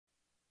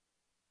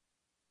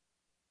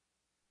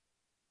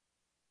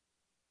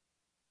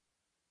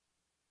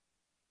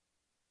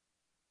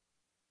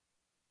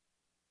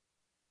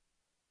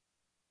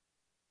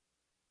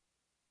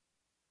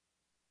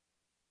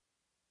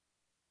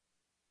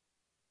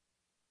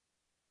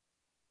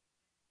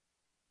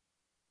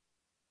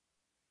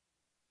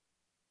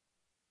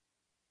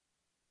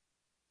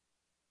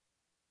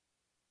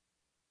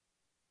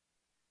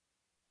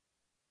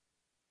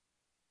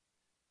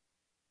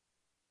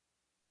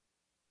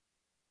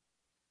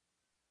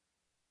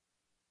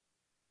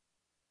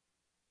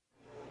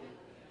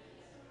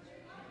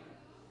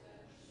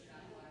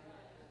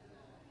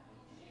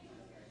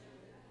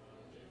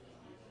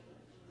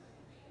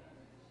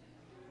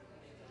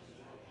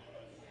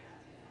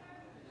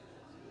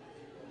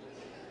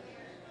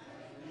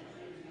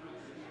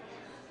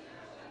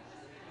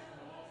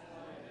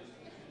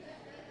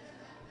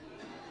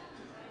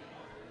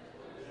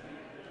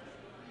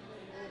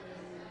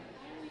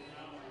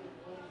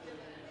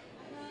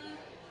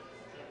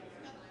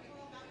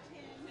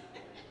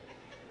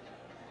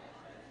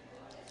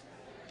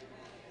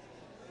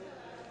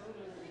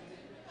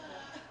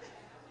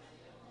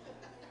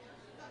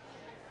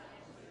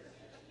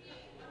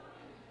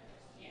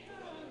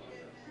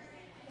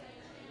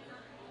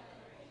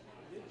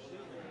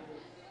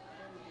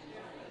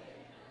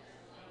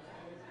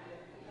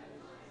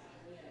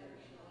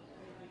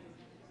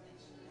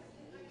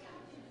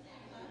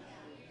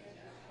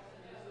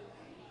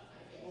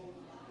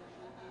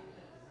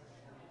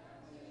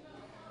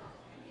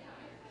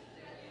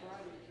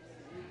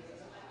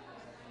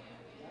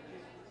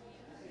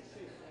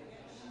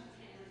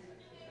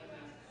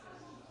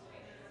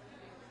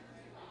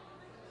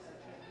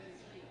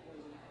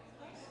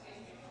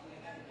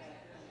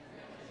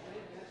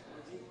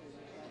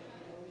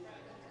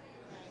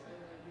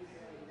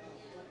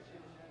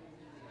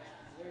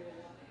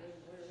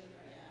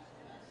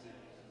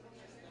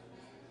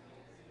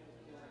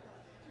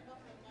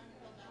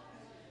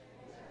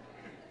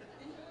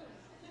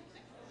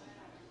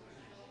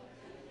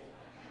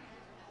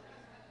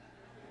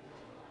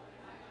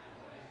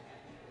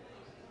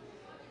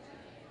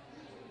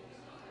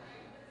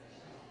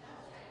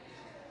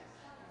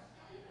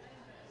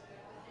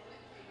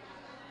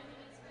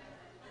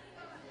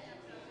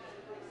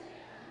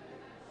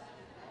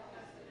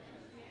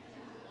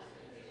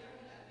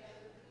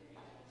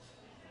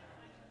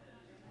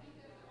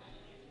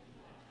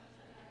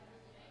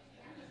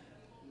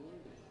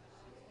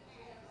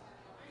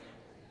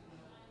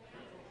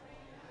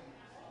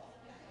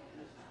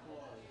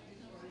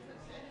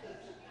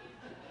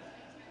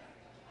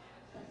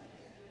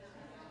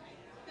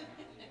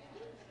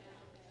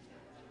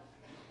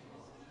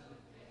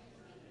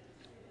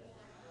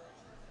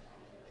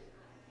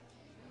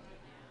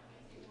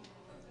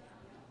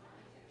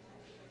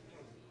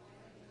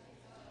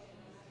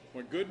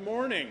Well, good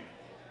morning.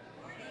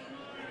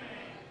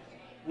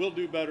 We'll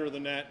do better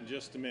than that in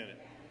just a minute.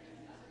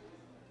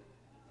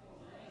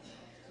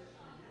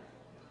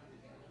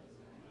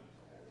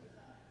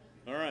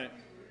 All right.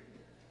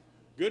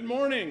 Good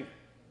morning.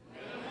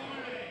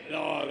 Good morning.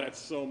 Oh, that's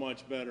so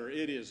much better.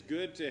 It is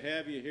good to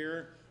have you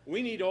here.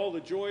 We need all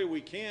the joy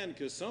we can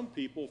because some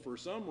people, for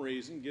some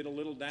reason, get a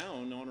little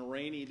down on a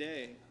rainy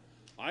day.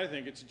 I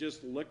think it's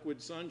just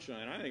liquid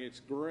sunshine. I think it's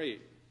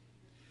great.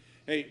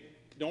 Hey,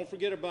 don't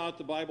forget about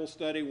the Bible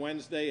study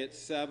Wednesday at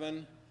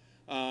 7.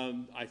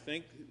 I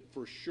think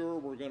for sure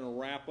we're going to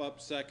wrap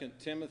up 2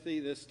 Timothy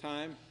this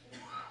time.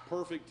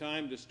 Perfect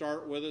time to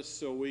start with us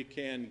so we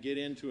can get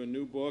into a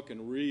new book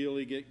and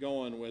really get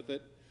going with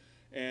it.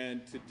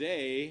 And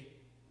today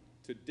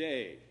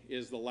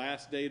is the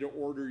last day to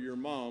order your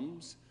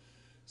mums.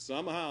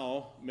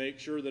 Somehow make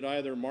sure that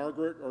either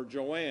Margaret or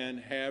Joanne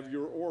have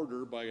your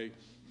order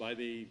by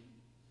the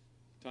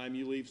time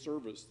you leave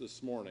service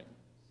this morning.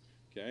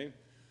 Okay?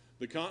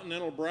 The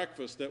continental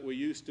breakfast that we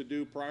used to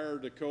do prior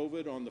to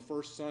COVID on the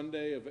first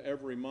Sunday of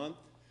every month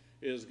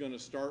is going to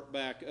start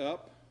back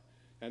up,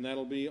 and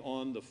that'll be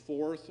on the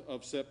 4th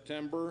of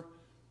September.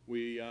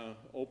 We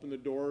open the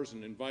doors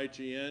and invite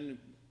you in.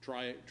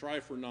 Try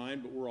for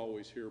 9, but we're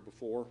always here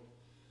before.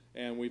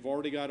 And we've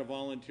already got a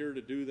volunteer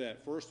to do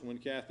that first one.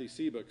 Kathy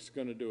Seebuck's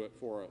going to do it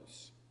for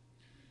us.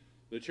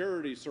 The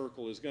charity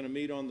circle is going to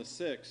meet on the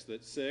 6th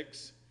at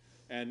 6.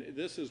 And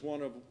this is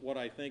one of what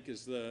I think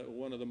is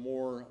one of the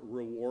more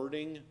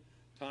rewarding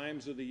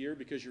times of the year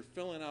because you're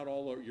filling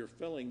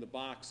the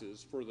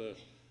boxes for the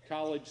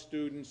college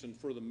students and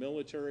for the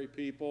military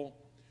people.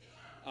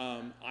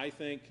 I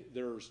think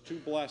there's 2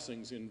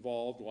 blessings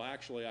involved. Well,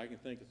 actually, I can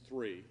think of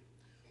 3.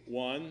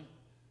 1,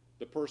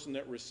 the person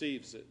that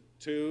receives it.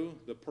 2,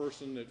 the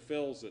person that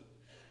fills it.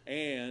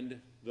 And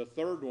the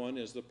 3rd one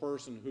is the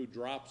person who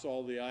drops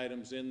all the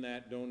items in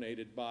that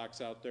donated box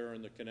out there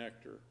in the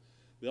connector.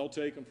 They'll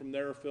take them from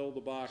there, fill the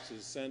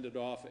boxes, send it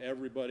off.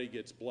 Everybody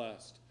gets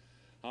blessed.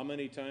 How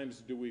many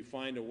times do we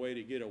find a way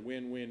to get a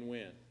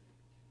win-win-win?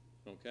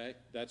 Okay,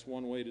 that's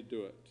one way to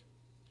do it.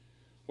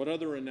 What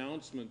other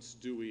announcements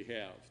do we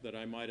have that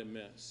I might have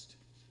missed?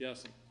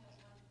 Yes?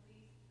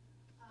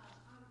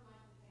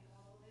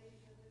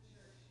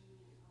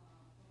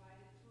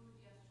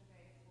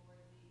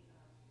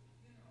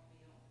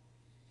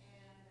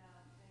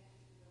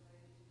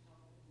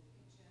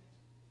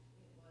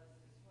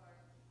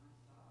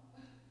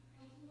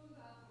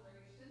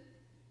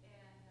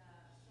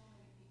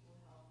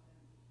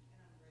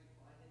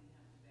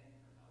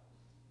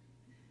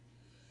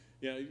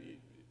 Yeah,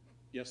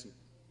 yes. I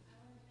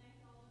want to thank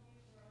all of you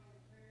for all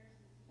your prayers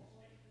and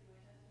support for my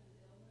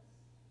husband's illness,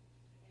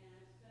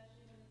 and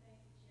especially want to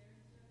thank the charity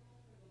circle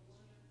for the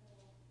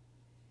wonderful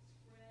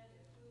spread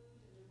of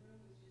food, and the room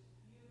was just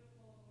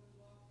beautiful when we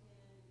walked in.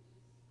 It was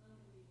just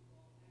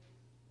unbelievable. I just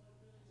really want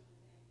to thank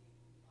you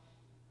from the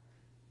bottom of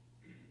my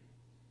heart.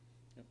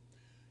 Yep.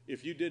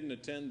 If you didn't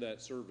attend that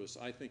service,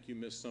 I think you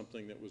missed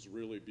something that was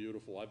really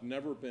beautiful. I've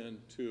never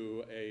been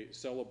to a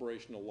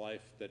celebration of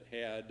life that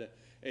had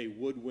a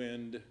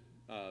woodwind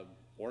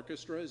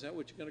orchestra. Is that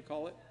what you're going to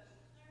call it?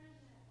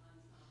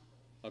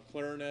 A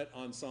clarinet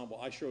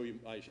ensemble. I showed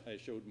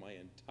my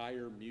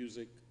entire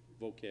music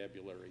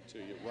vocabulary to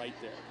you right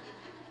there.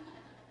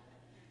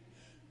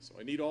 So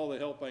I need all the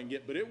help I can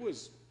get. But it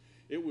was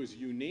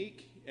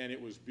unique and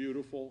it was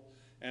beautiful,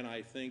 and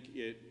I think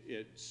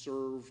it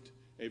served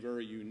a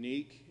very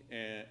unique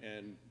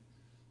and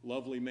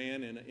lovely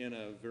man in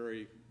a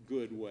very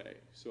good way.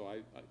 So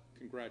I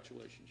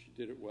congratulations, you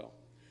did it well.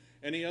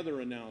 Any other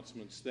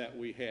announcements that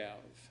we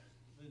have?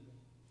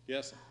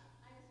 Yes?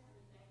 I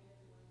just want to thank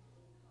everyone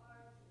for the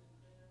cards and the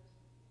prayers.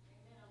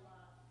 It meant a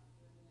lot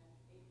during that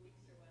 8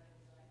 weeks or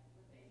whatever that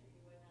we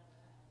basically went out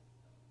of the house.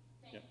 So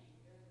thank you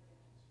very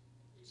much.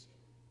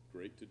 Appreciate it.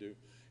 Great to do.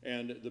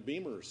 And the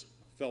Beamers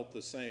felt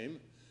the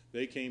same.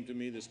 They came to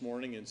me this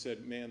morning and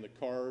said, man, the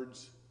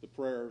cards, the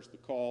prayers,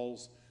 the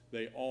calls,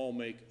 they all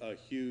make a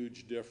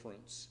huge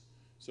difference.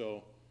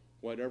 So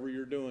whatever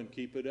you're doing,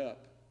 keep it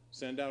up.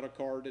 Send out a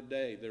card a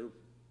day. They're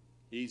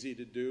easy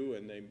to do,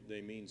 and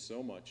they mean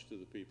so much to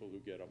the people who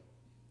get them.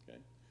 Okay.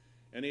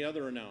 Any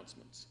other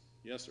announcements?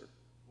 Yes, sir.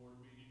 Board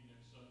meeting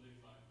next Sunday,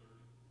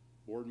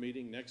 5:30. Board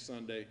meeting next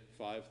Sunday,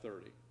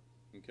 5:30.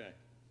 Okay.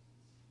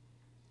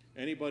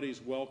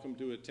 Anybody's welcome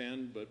to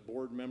attend, but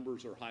board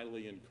members are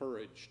highly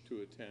encouraged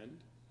to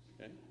attend.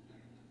 Okay.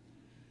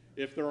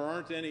 If there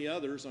aren't any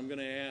others, I'm going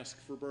to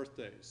ask for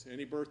birthdays.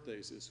 Any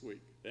birthdays this week?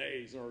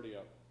 Hey, he's already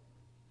up.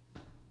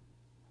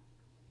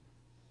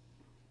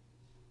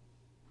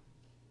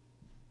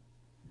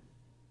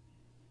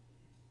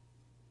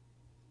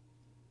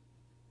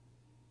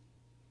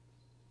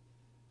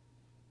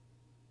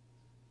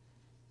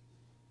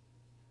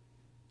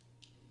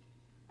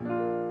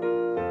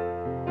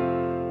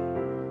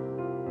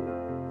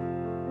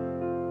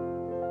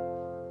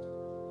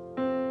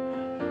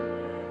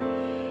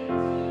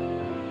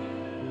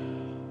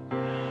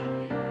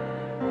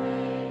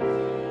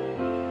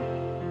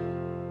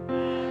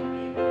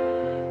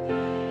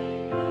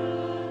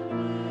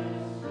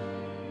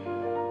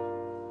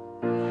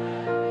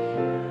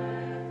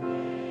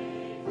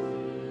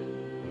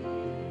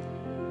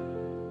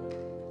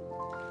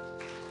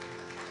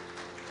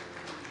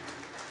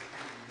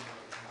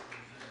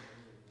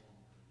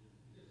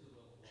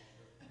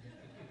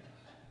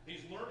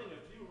 learning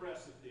a few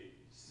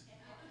recipes.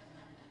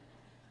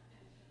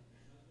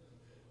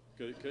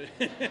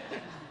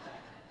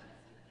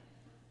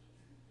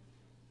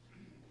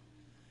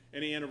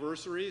 Any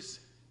anniversaries?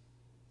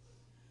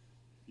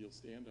 You'll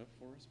stand up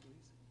for us, please.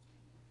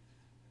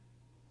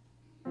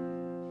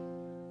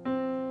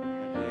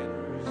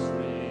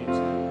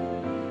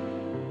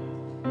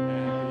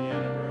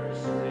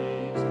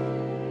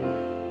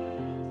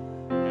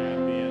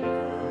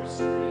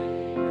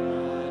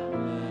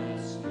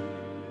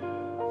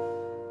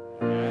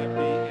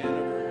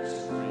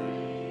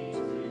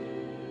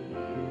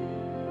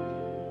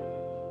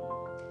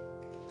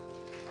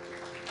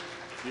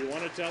 You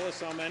want to tell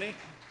us how many?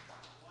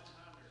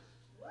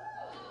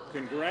 100.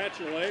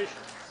 Congratulations.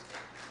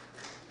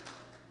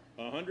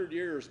 100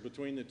 years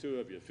between the two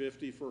of you.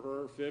 50 for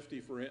her, 50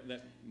 for him.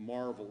 That's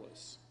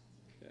marvelous.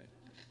 Okay.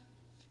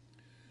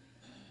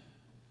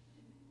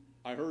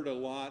 I heard a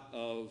lot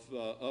of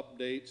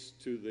updates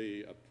to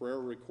the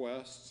prayer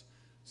requests.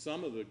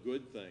 Some of the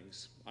good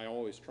things. I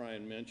always try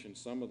and mention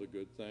some of the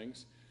good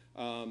things.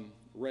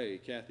 Ray,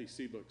 Kathy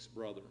Seabook's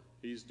brother,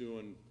 he's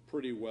doing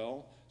pretty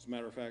well. As a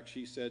matter of fact,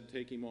 she said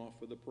take him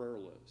off of the prayer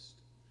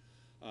list.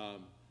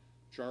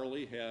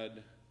 Charlie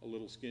had a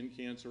little skin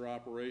cancer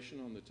operation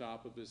on the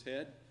top of his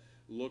head.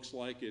 Looks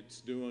like it's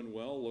doing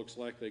well. Looks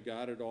like they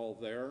got it all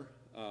there.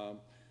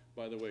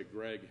 By the way,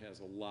 Greg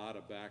has a lot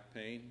of back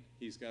pain.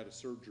 He's got a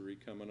surgery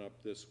coming up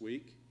this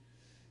week.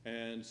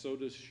 And so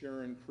does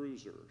Sharon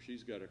Cruiser.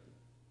 She's got a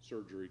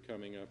surgery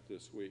coming up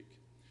this week.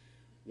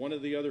 One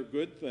of the other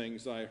good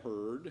things I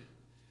heard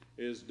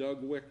is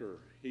Doug Wicker.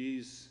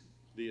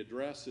 The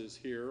address is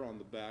here on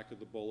the back of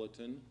the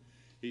bulletin.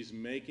 He's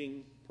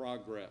making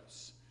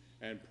progress.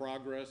 And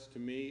progress to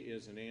me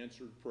is an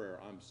answered prayer.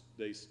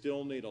 They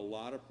still need a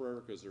lot of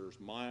prayer because there's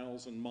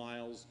miles and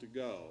miles to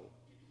go,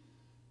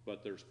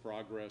 but there's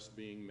progress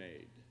being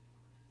made.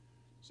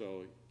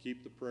 So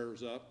keep the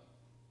prayers up.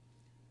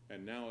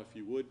 And now, if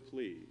you would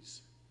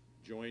please,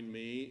 join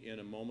me in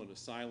a moment of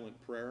silent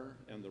prayer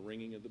and the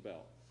ringing of the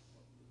bell.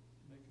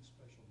 Make a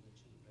special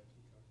mention of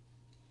Becky.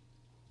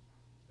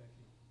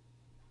 Becky,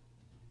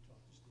 you talk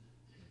to Steve.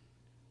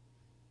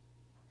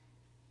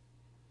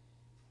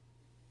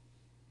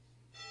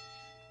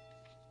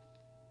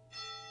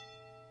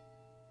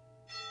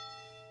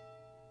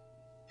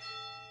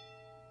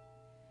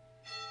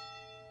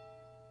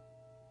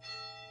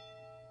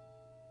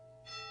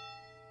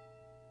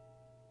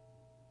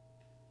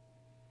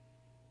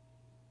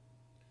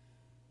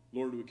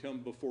 Lord, we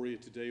come before you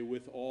today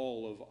with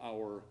all of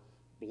our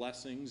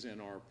blessings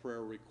and our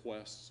prayer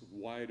requests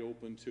wide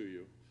open to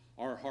you.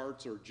 Our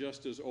hearts are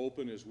just as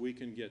open as we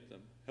can get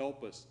them.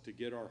 Help us to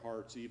get our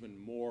hearts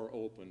even more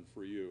open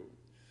for you.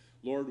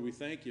 Lord, we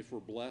thank you for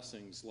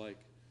blessings like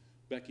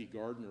Becky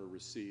Gardner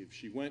received.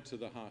 She went to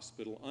the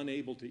hospital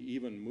unable to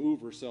even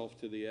move herself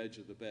to the edge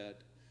of the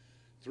bed.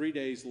 3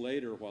 days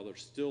later, while they're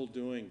still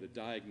doing the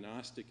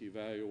diagnostic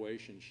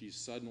evaluation, she's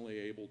suddenly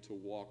able to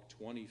walk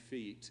 20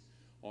 feet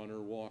on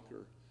her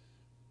walker.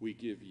 We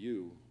give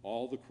you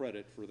all the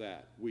credit for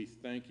that. We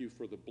thank you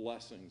for the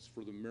blessings,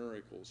 for the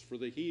miracles, for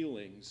the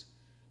healings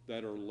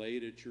that are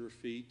laid at your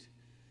feet.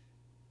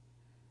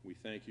 We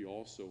thank you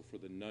also for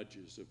the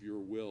nudges of your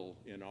will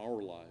in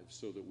our lives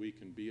so that we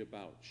can be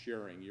about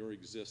sharing your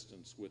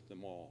existence with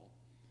them all.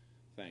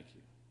 Thank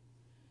you.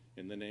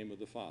 In the name of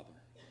the Father,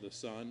 the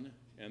Son,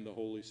 and the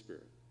Holy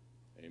Spirit.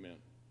 Amen.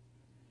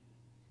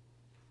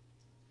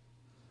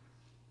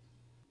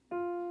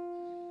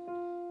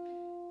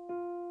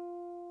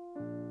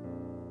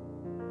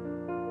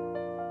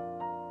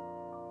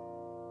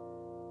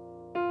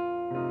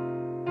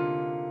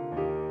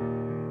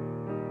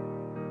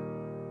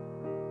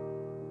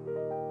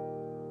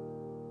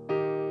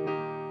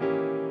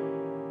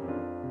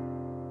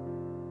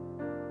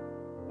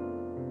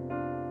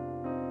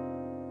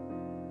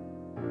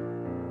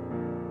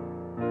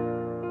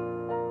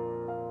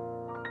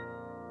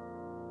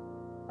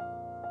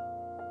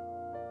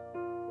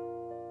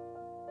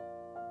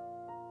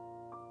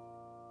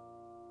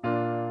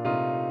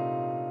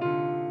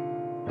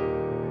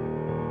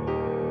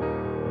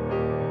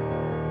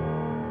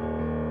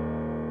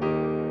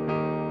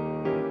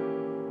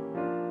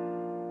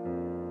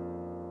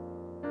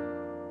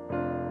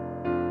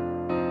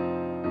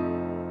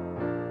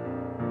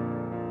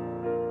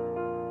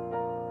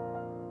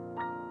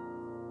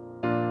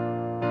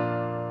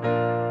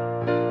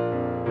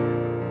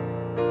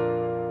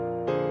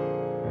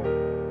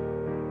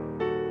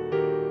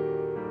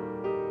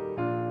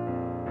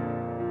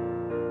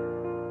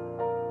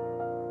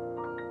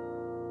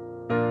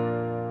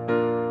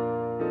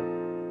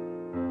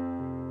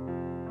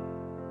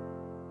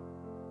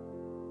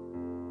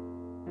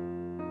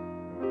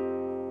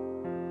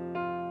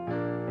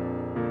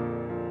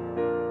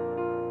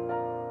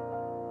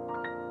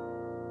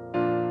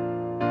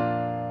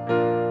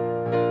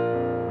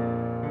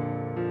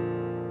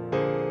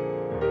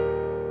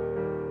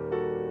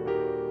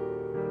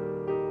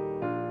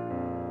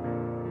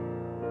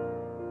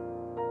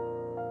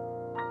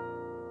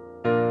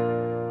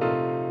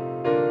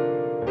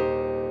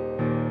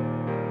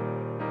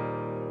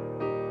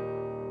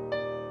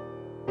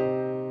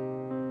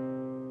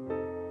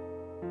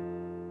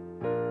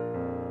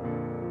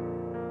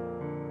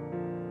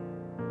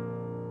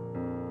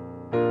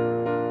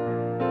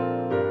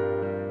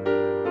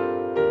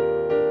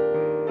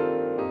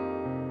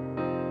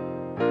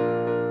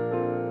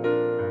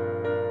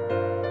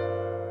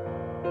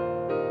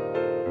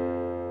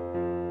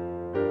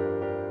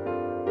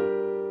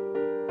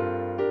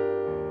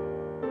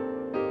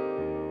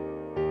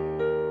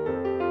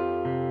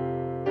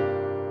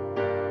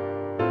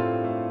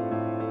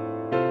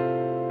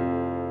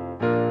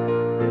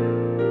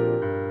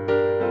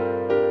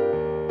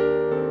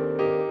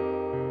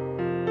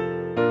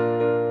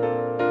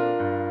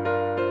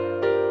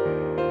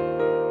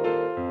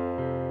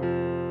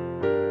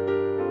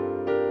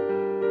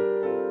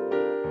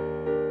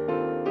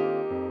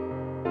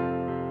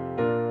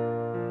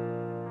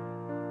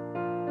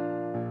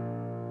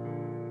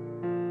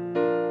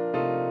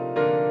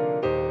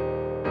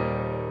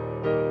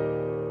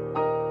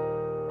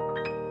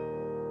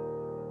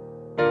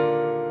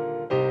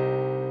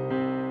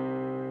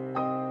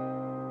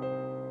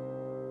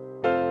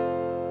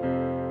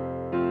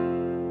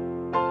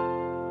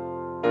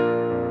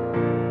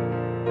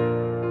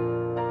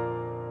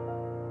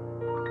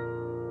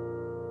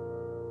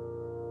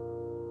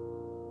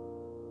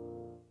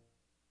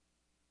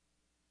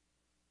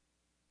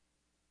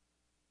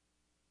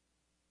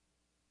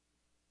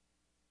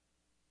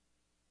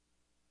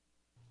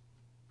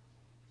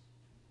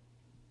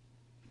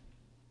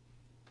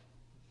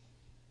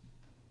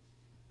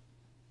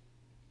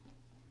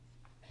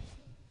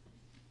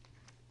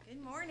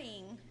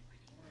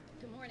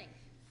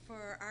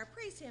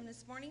 praise hymn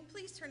this morning,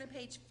 please turn to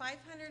page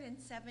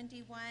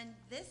 571.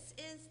 This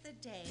is the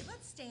day.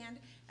 Let's stand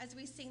as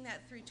we sing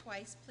that through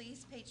twice,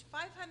 please. Page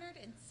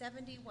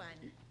 571.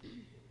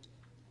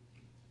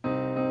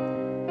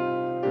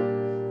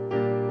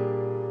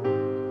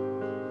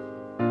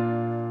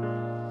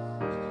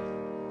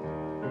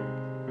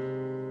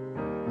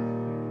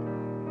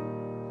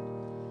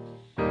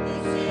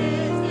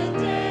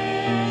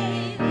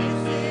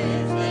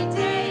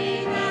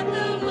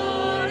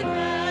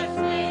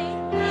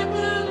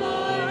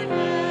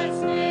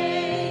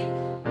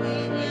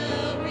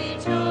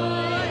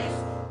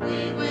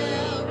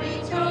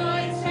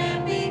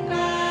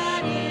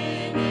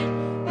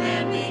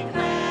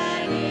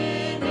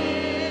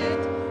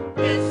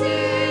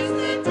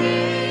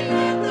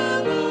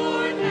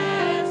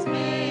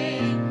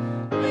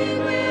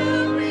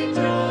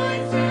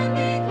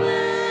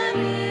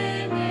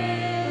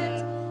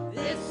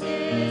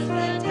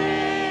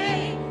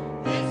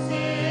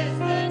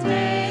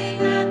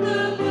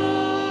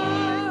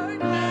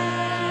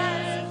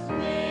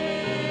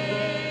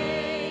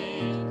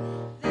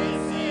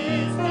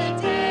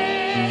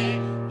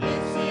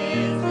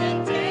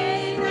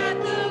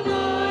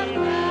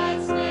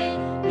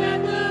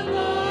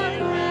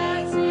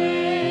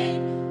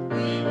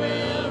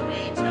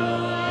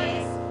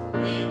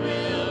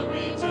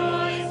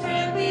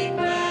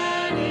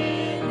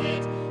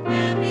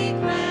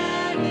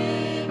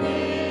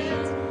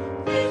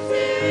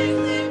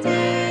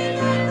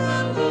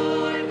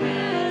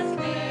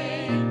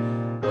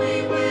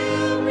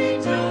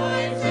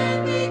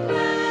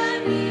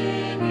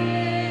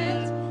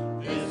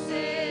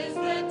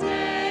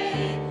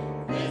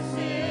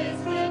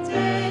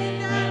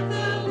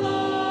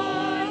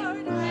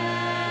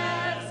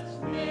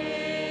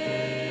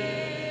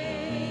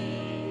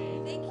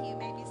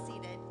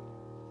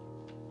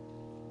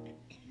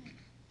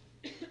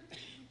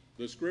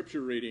 The scripture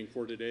reading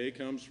for today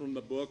comes from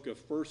the book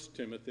of 1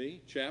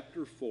 Timothy,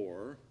 chapter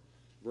 4,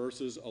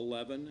 verses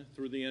 11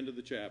 through the end of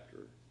the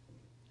chapter.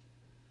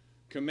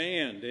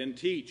 Command and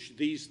teach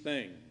these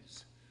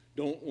things.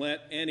 Don't let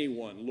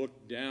anyone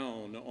look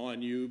down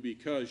on you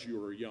because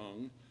you are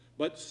young,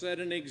 but set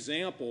an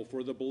example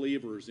for the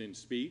believers in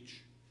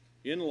speech,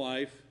 in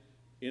life,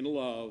 in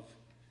love,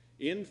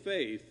 in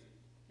faith,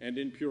 and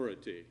in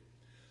purity.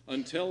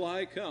 Until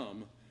I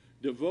come,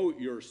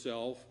 devote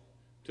yourself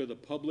to the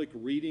public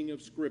reading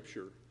of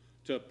Scripture,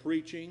 to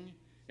preaching,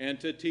 and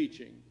to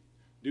teaching.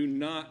 Do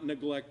not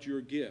neglect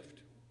your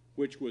gift,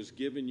 which was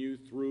given you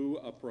through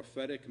a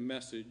prophetic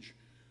message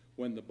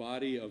when the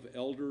body of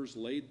elders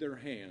laid their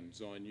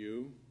hands on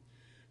you.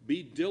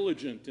 Be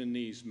diligent in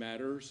these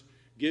matters.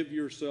 Give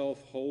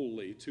yourself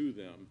wholly to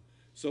them,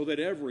 so that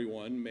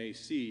everyone may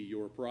see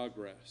your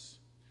progress.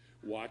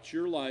 Watch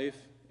your life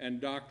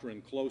and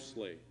doctrine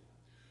closely.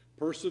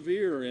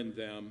 Persevere in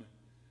them,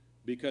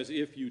 because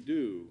if you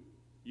do,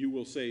 you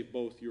will save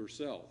both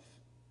yourself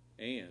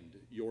and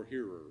your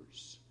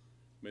hearers.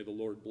 May the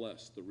Lord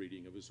bless the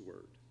reading of his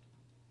word.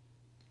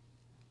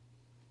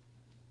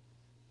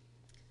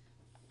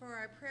 For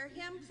our prayer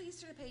hymn,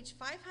 please turn to page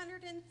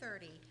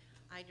 530.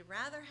 I'd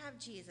rather have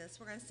Jesus.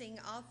 We're going to sing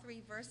all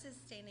three verses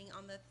standing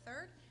on the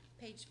third,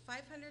 page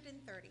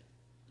 530.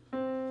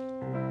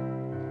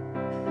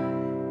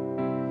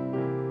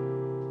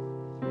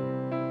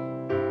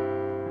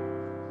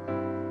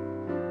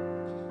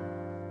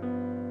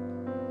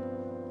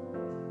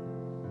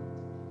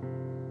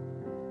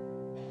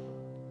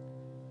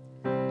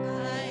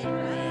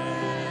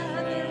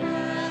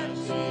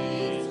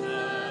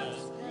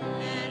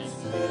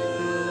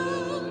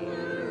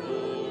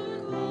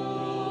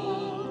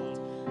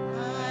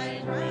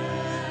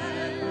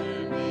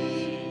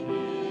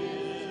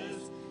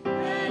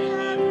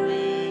 Have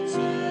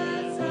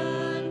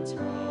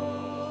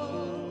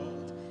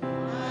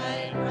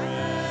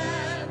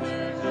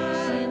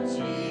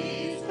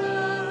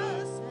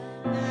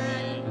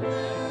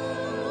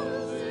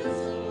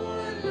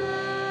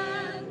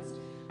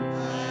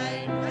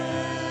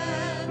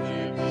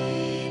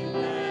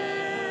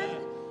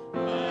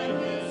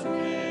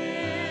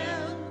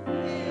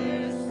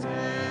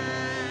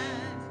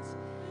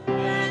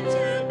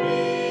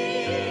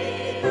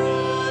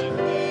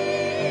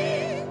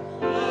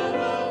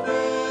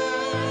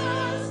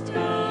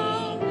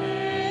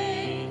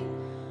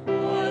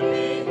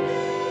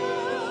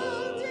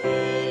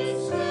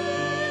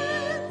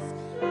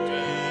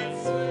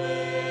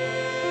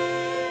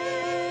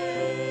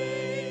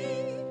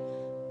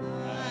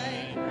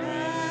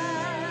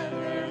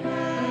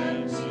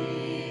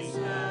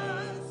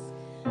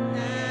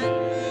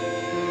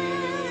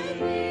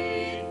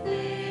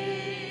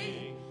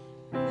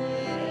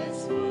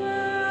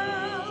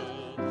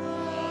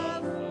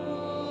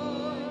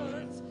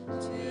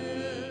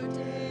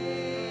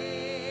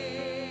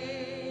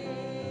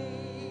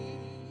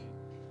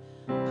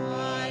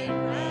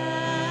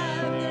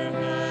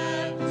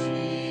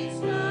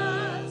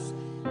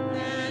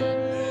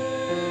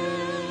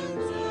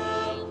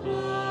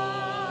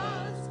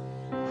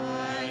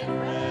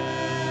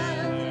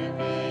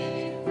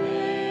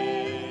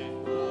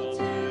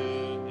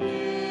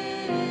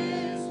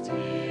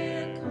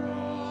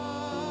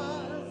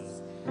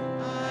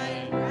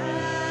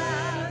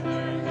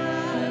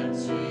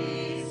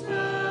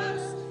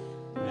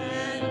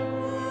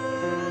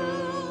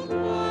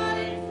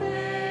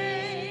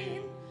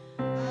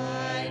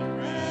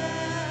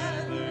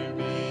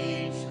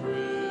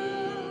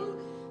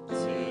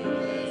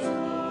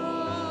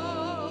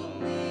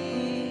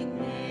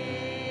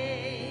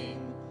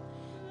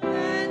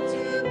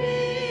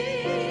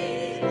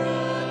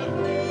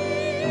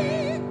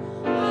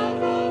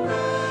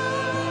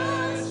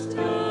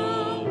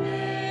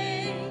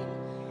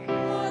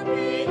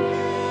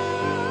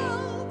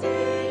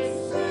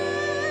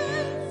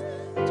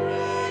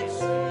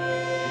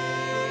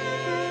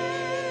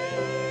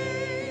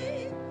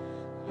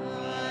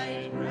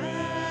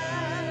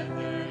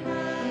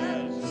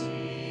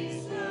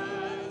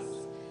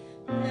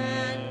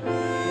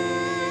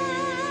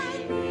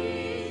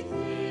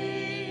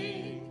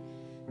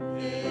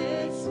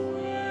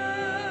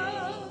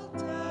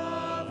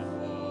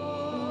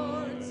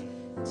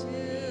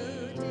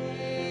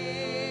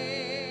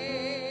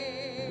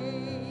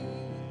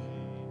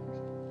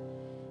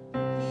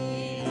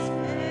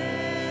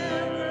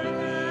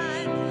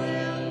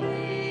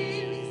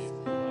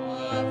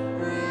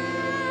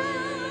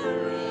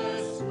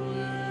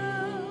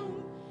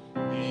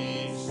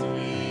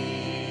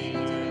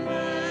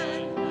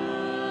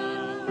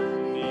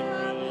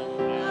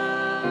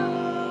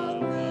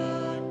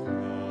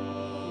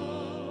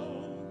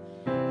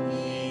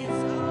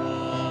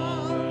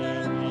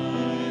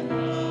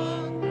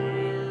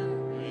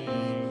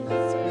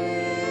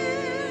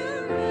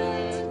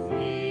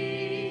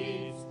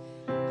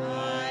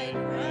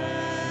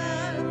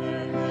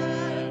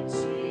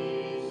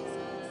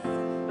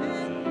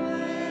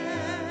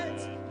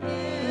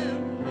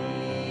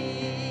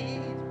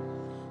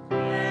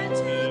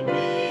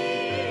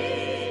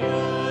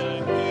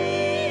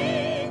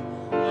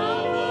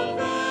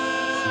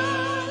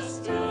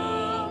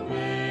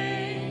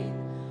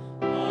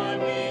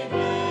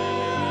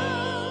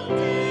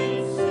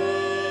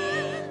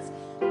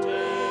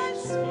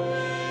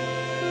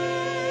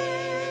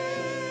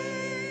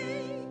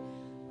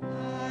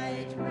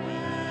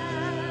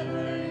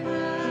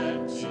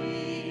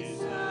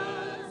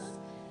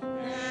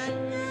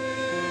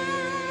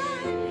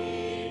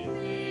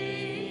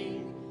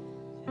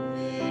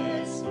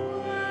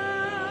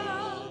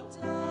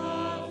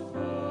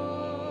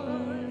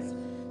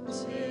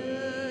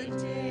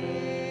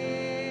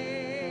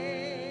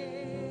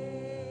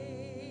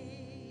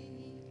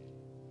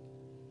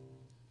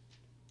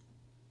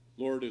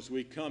Lord, as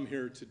we come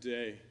here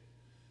today,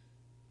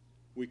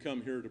 we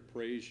come here to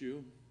praise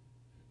you,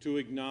 to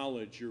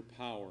acknowledge your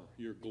power,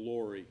 your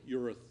glory,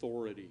 your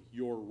authority,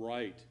 your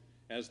right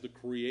as the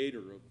creator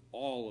of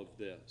all of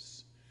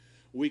this.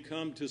 We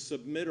come to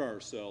submit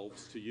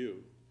ourselves to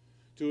you,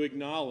 to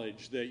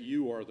acknowledge that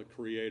you are the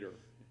creator.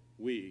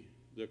 We,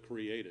 the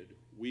created,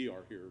 we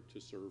are here to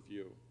serve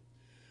you.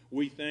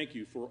 We thank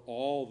you for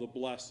all the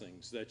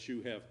blessings that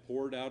you have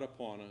poured out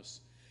upon us.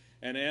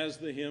 And as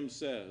the hymn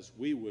says,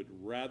 we would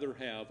rather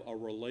have a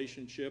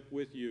relationship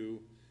with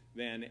you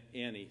than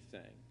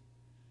anything.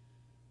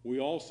 We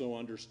also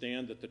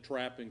understand that the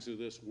trappings of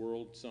this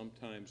world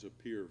sometimes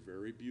appear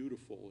very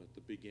beautiful at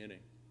the beginning.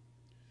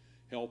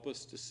 Help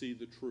us to see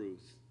the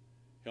truth.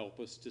 Help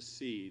us to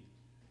see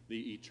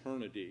the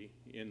eternity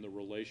in the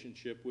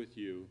relationship with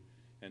you,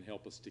 and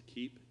help us to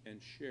keep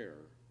and share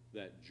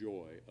that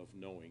joy of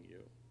knowing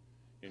you.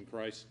 In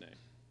Christ's name,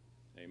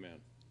 amen.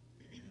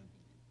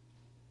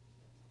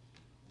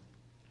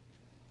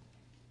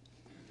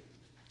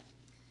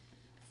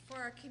 For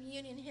our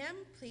communion hymn,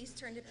 please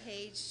turn to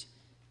page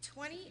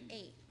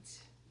 28.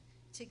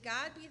 To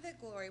God be the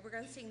glory. We're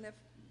going to sing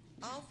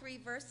all three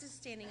verses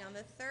standing on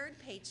the third,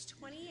 page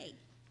 28.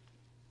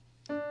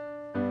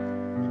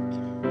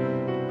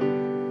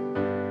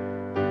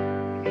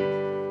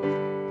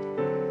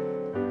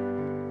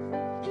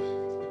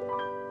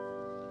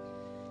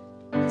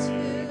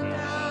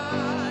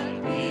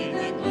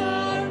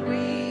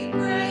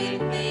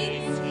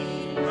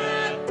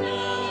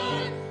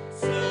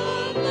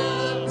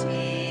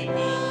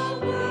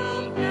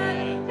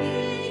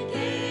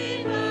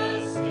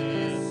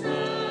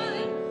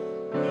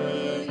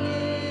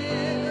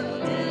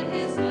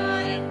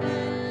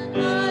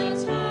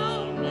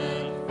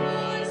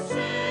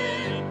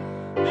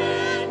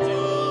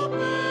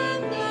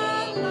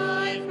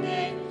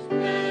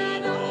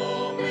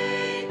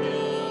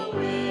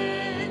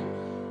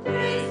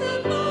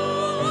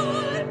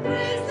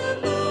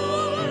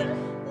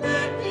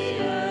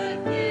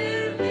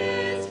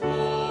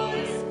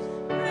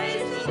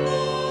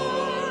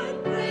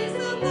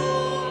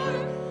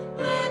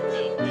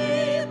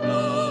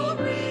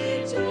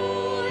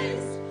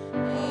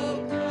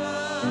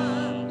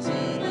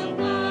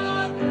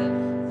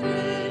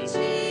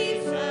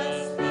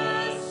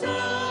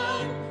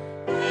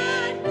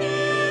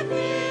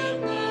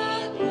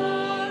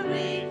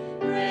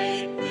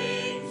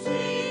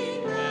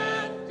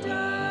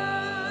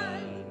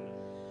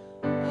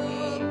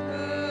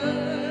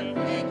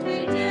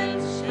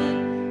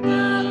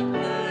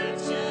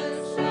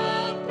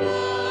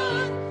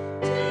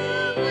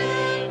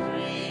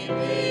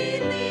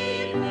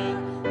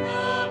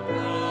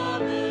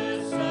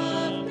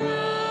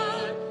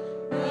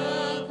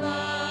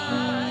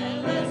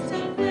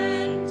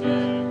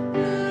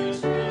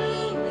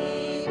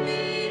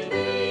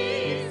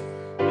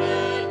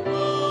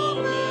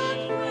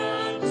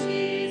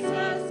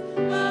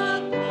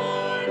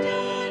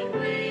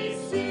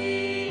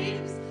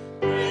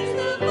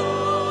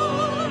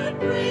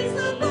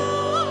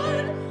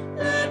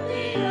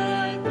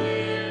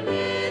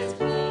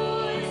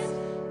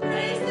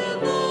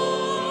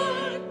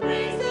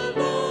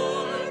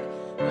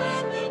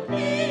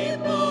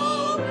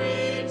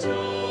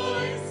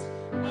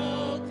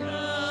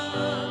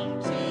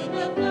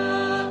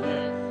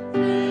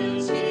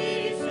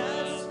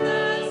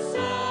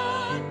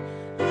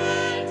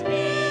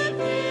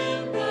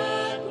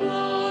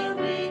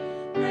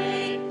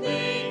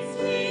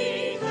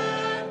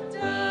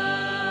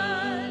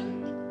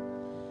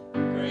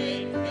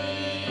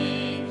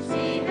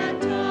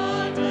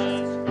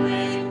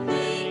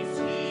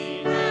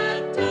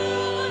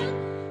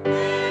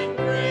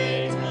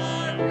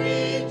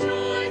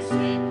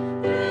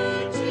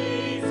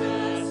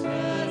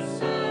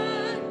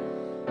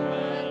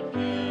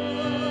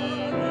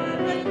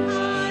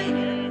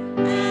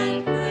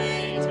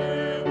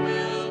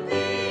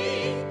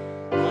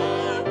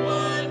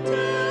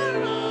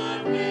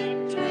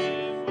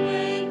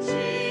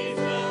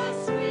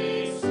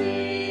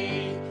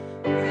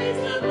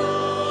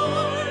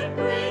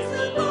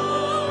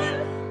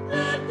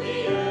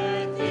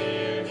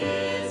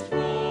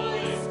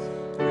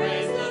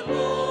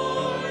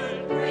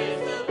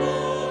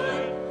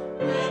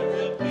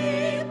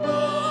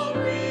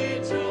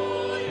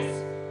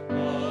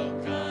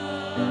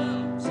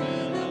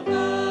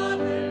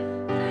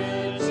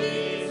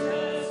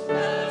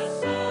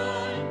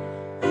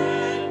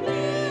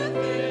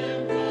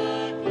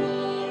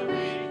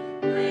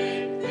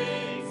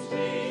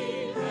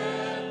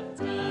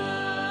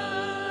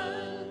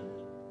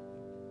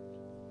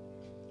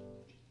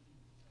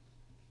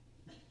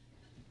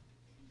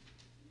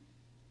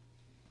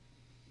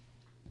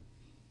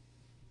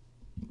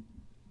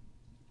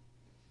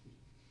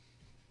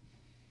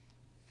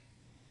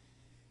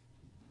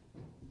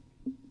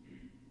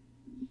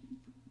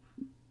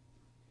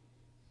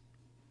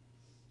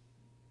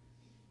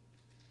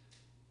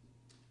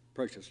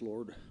 Precious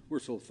Lord, we're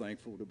so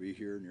thankful to be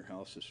here in your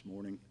house this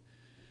morning,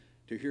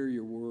 to hear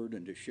your word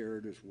and to share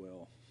it as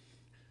well.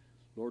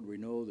 Lord, we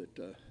know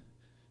that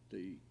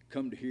to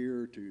come to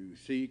here to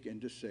seek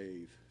and to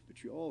save,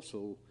 but you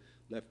also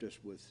left us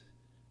with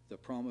the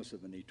promise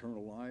of an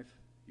eternal life.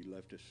 You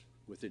left us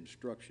with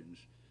instructions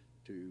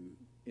to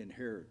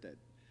inherit that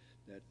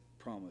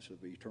promise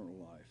of eternal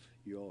life.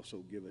 You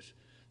also give us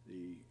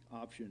the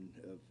option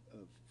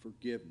of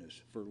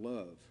forgiveness, for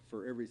love,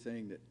 for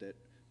everything that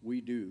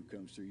we do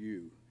comes through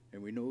you.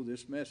 And we know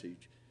this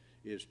message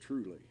is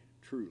truly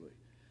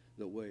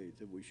the way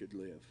that we should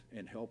live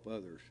and help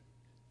others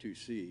to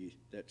see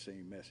that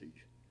same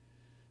message.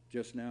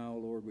 Just now,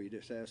 Lord, we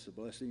just ask the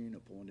blessing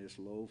upon this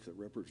loaf that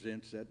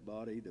represents that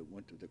body that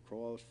went to the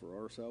cross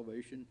for our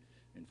salvation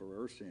and for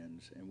our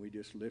sins. And we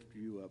just lift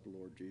you up,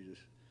 Lord Jesus.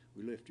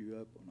 We lift you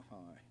up on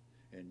high.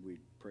 And we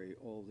pray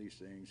all these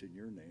things in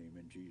your name,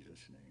 in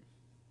Jesus' name.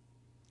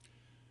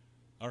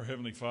 Our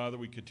Heavenly Father,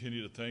 we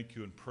continue to thank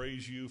you and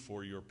praise you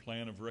for your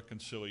plan of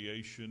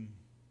reconciliation,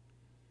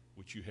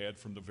 which you had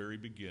from the very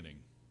beginning.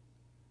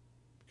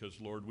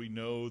 Because, Lord, we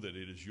know that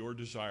it is your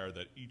desire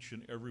that each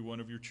and every one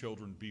of your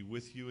children be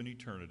with you in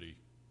eternity.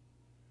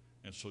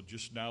 And so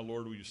just now,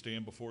 Lord, we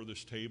stand before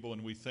this table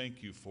and we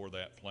thank you for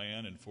that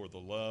plan and for the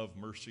love,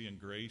 mercy, and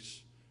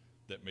grace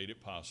that made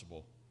it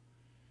possible.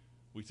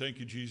 We thank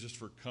you, Jesus,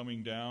 for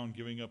coming down,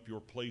 giving up your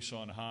place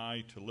on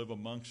high to live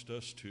amongst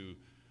us, to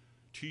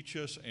teach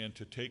us and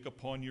to take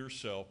upon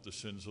yourself the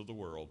sins of the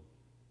world.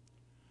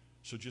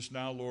 So just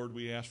now, Lord,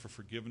 we ask for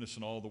forgiveness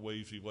in all the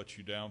ways we've let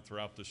you down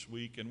throughout this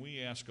week, and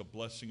we ask a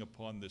blessing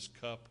upon this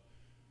cup,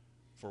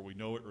 for we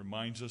know it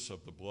reminds us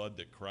of the blood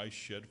that Christ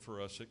shed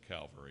for us at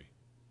Calvary.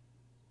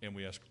 And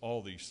we ask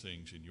all these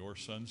things in your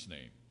Son's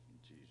name. In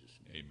Jesus'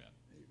 name. Amen.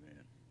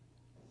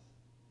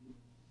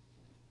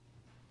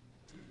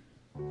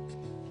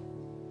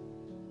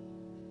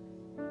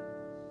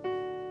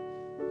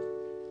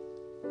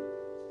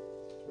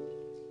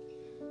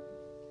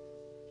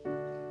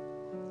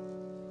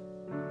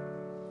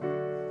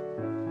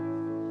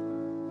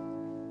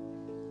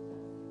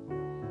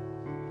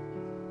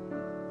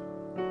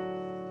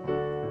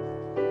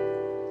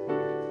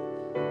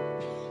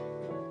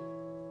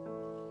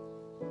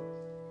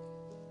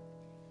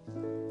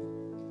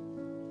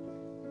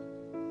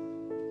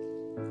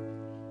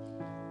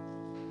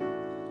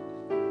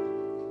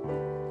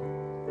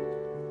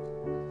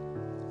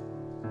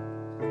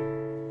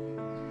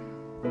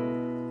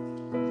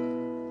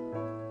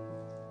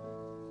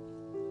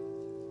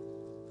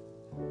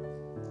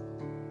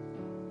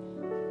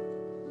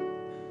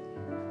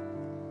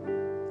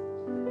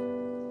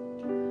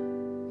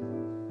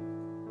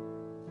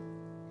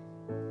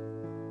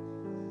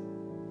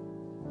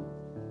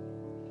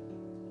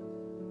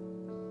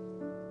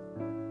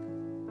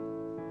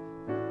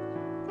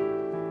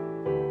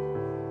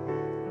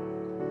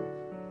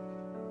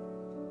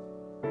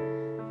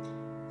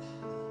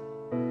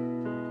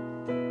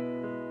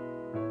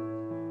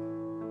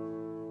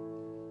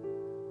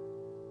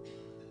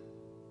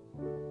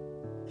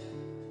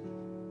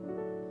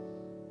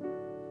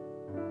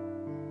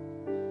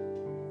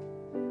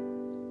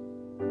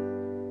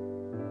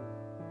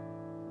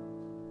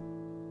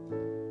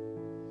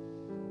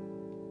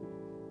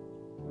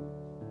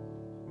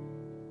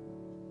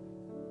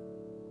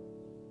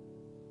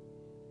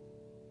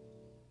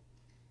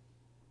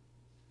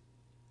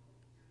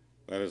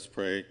 Let us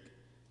pray.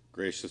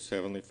 Gracious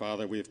Heavenly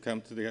Father, we have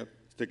come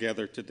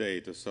together today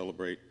to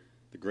celebrate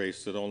the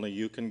grace that only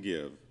you can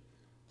give.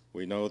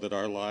 We know that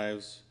our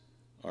lives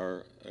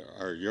are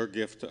your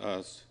gift to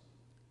us.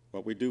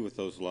 What we do with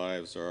those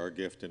lives are our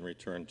gift in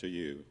return to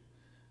you.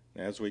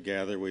 And as we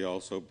gather, we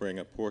also bring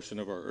a portion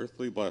of our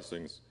earthly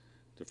blessings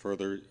to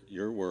further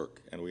your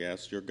work, and we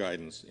ask your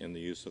guidance in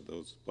the use of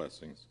those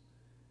blessings.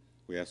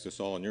 We ask this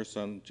all in your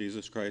Son,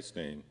 Jesus Christ's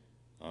name.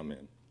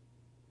 Amen.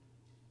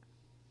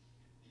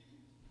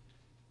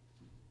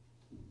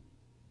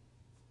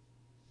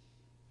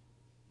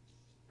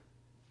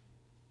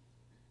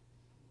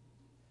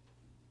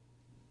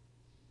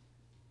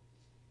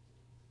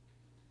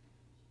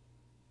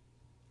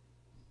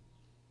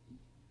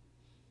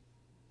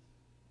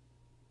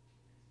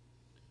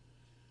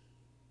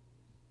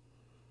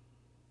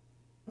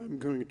 I'm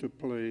going to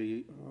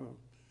play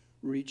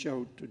Reach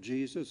Out to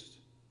Jesus,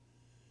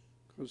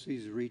 because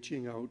he's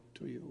reaching out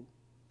to you.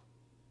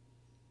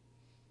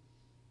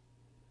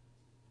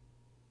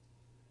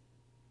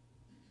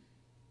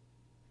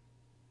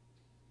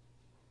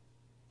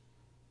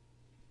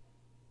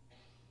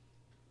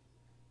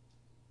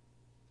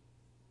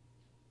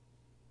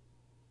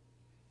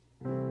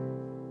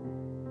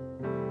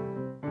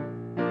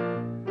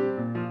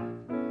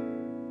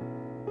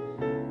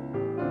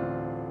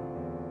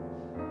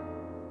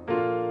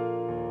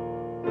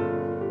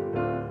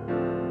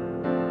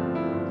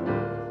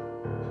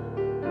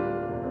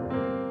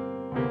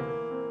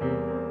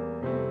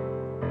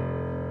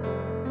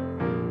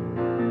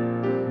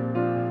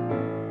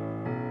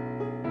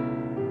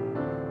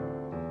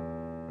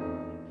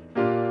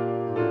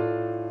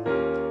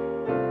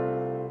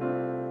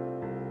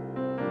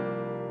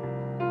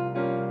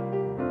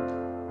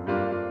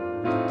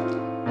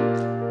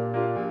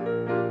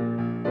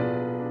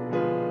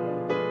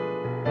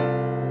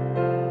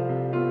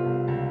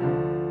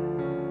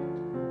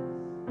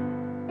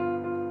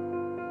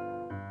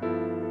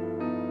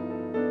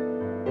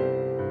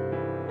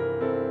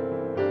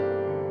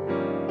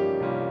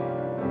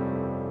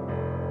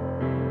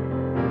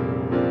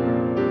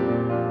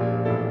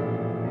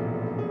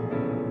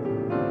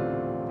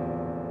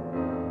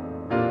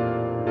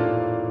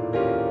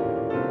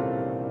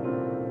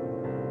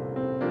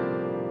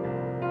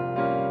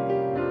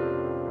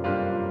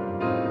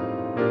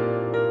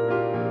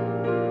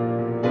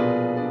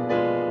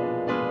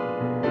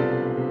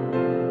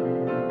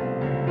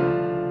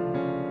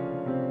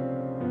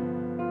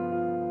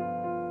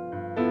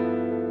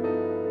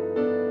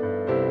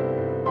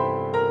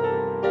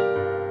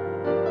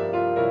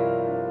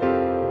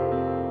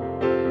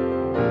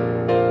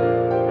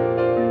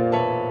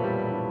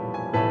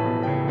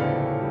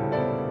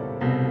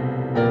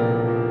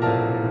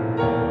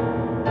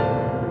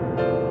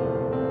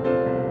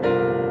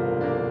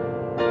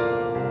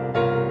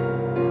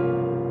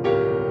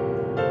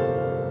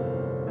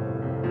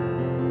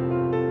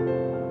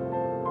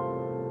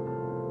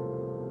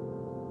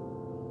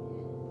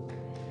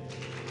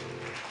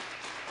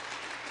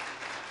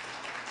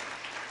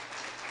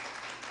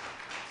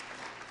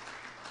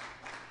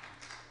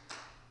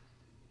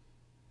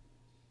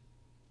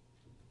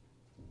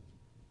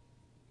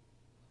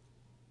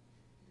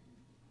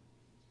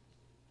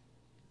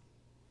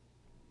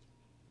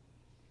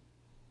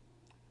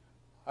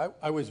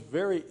 I was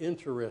very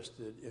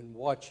interested in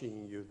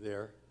watching you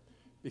there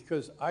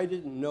because I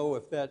didn't know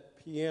if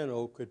that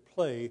piano could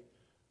play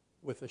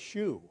with a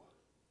shoe.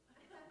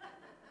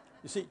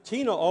 You see,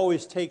 Tina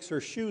always takes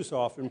her shoes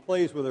off and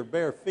plays with her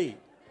bare feet.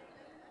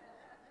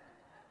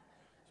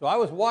 So I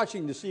was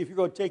watching to see if you're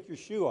going to take your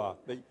shoe off,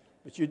 but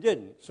you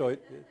didn't. So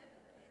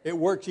it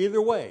works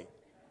either way.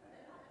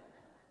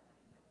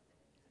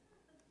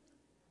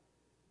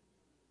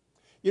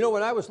 You know,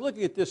 when I was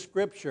looking at this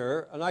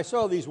scripture, and I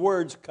saw these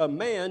words,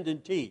 command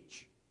and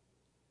teach.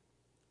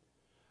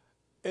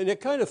 And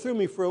it kind of threw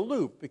me for a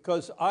loop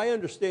because I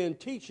understand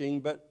teaching,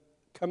 but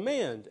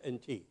command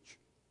and teach.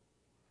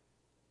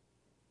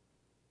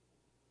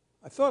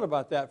 I thought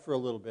about that for a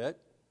little bit.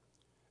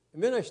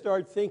 And then I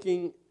started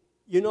thinking,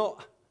 you know,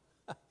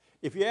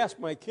 if you ask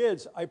my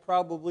kids, I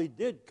probably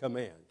did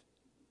command.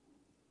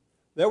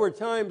 There were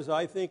times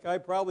I think I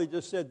probably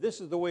just said,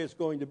 this is the way it's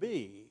going to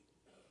be.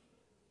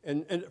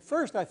 And at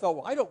first I thought,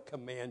 well, I don't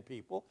command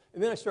people.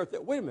 And then I started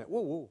thinking, wait a minute,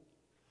 whoa.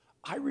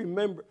 I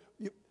remember,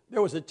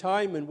 there was a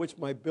time in which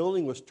my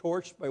building was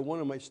torched by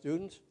one of my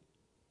students.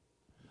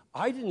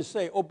 I didn't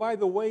say, oh, by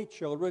the way,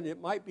 children,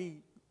 it might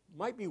be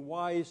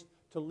wise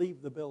to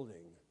leave the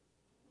building.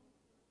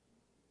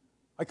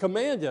 I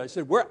commanded, I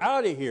said, we're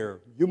out of here,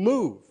 you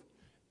move.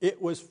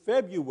 It was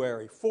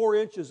February, 4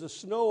 inches of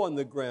snow on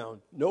the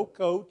ground, no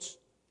coats,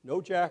 no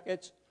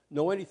jackets,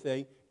 no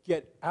anything.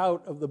 Get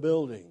out of the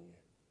building.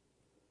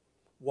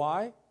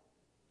 Why?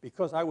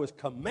 Because I was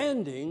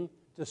commanding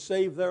to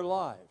save their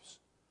lives.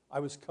 I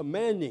was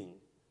commanding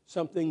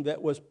something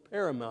that was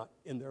paramount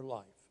in their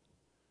life.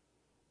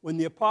 When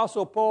the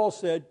Apostle Paul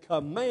said,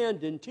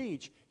 command and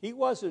teach, he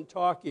wasn't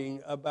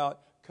talking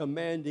about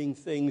commanding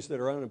things that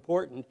are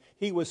unimportant.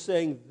 He was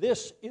saying,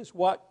 this is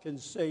what can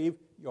save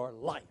your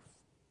life.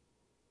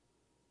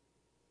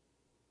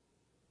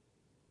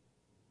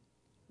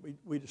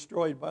 We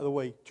destroyed, by the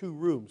way,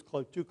 2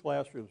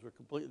 classrooms were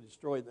completely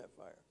destroyed in that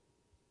fire.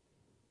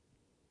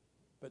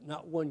 But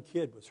not one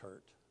kid was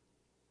hurt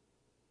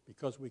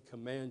because we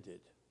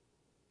commanded,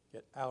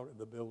 get out of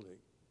the building.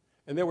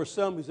 And there were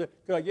some who said,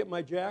 could I get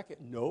my jacket?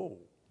 No,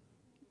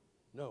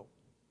 you're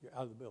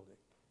out of the building.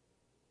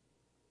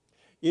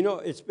 You know,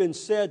 it's been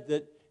said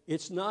that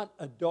it's not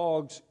a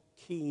dog's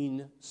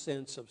keen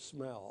sense of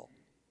smell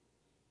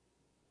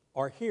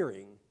or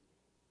hearing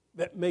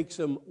that makes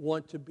them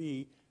want to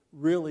be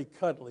really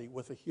cuddly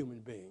with a human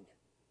being.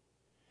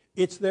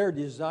 It's their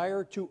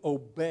desire to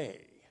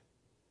obey.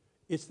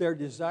 It's their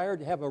desire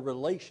to have a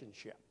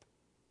relationship.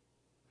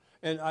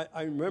 And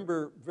I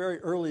remember very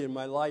early in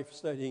my life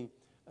studying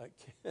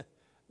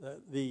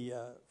the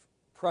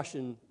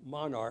Prussian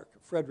monarch,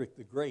 Frederick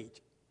the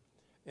Great.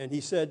 And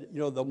he said, you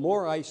know, the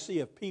more I see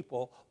of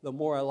people, the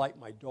more I like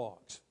my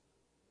dogs.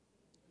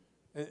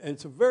 And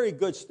it's a very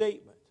good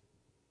statement.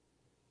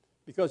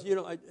 Because, you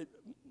know,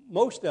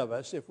 most of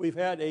us, if we've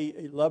had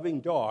a loving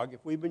dog,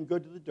 if we've been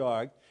good to the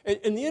dog,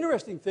 and the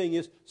interesting thing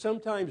is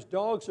sometimes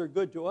dogs are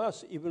good to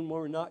us even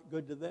when we're not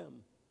good to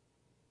them.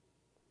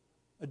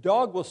 A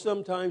dog will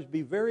sometimes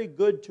be very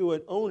good to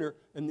an owner,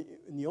 and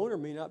the owner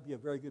may not be a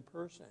very good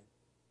person.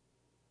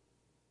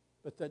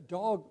 But that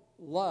dog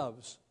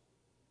loves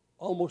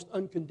almost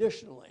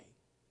unconditionally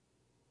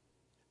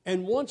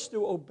and wants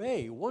to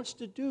obey, wants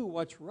to do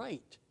what's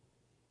right.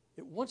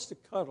 It wants to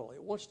cuddle.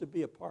 It wants to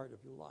be a part of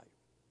your life.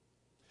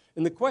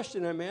 And the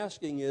question I'm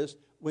asking is,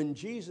 when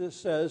Jesus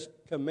says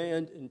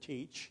command and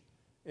teach,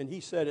 and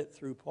he said it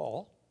through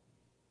Paul,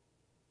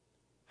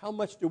 how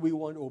much do we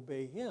want to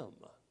obey him?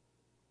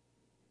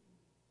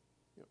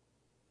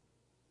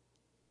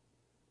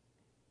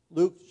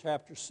 Luke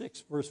chapter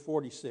 6, verse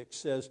 46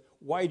 says,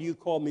 why do you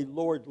call me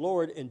Lord,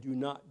 Lord, and do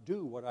not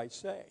do what I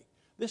say?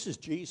 This is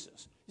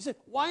Jesus. He said,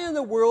 why in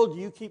the world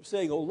do you keep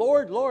saying, oh,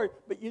 Lord, Lord,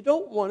 but you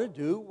don't want to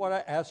do what I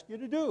ask you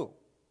to do?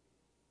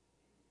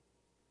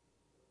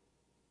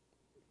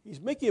 He's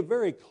making it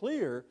very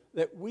clear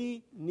that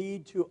we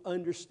need to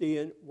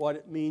understand what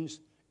it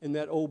means in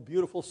that old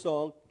beautiful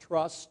song,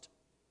 trust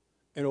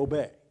and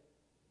obey.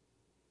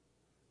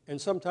 And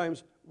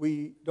sometimes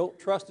we don't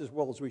trust as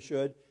well as we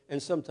should,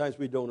 and sometimes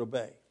we don't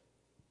obey.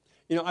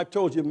 You know, I've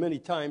told you many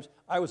times,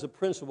 I was a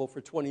principal for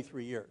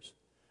 23 years.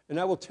 And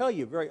I will tell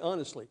you very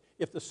honestly,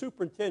 if the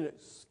superintendent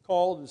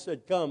called and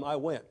said, come, I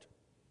went.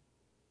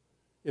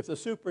 If the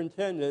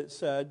superintendent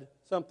said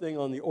something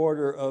on the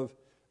order of,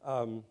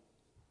 I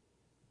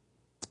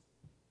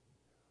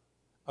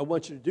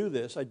want you to do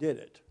this, I did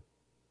it.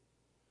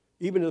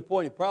 Even to the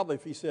point, probably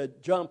if he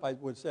said jump, I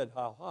would have said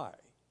how high.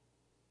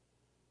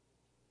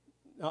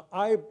 Now,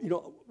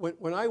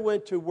 when I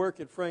went to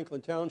work at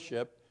Franklin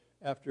Township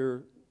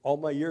after all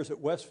my years at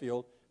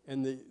Westfield,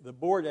 and the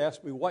board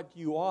asked me, what do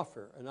you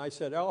offer? And I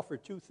said, I offer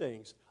 2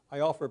 things.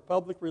 I offer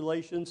public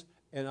relations,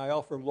 and I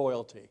offer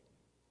loyalty.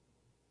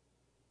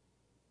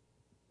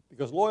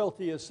 Because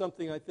loyalty is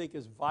something I think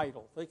is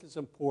vital. I think it's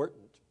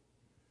important.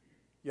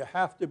 You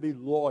have to be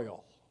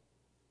loyal.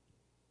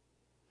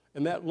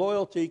 And that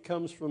loyalty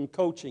comes from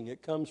coaching.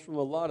 It comes from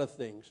a lot of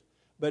things.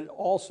 But it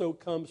also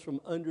comes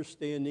from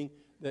understanding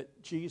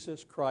that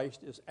Jesus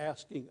Christ is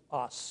asking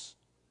us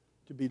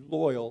to be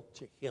loyal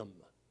to him.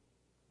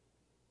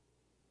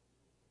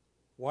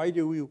 Why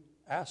do we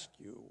ask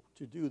you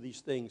to do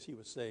these things, he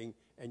was saying,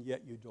 and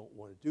yet you don't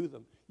want to do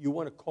them? You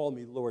want to call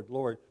me Lord,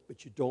 Lord,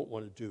 but you don't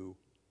want to do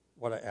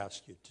what I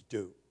ask you to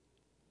do.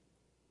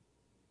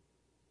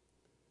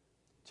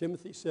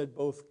 Timothy said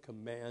both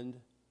command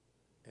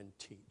and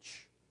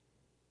teach.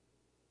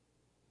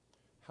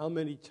 How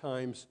many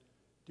times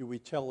do we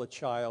tell a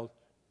child,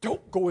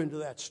 don't go into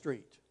that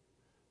street?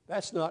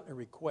 That's not a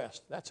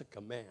request, that's a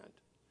command.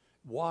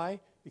 Why?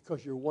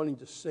 Because you're wanting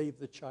to save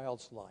the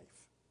child's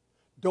life.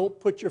 Don't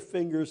put your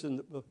fingers in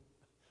the...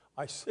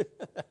 I said,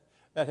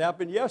 that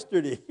happened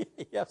yesterday.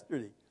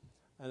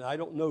 And I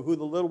don't know who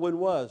the little one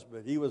was,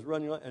 but he was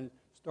running and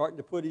starting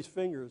to put his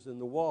fingers in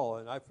the wall,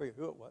 and I figured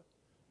who it was.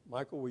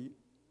 Michael, were you...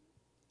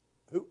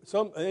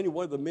 Any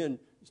one of the men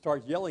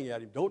starts yelling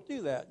at him, don't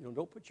do that.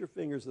 Don't put your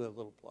fingers in that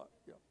little plug.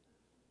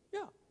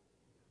 Yeah.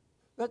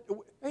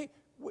 Hey,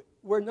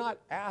 we're not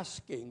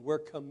asking, we're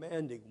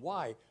commanding.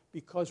 Why?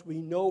 Because we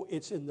know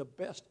it's in the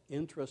best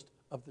interest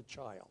of the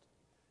child.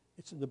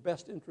 It's in the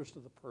best interest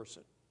of the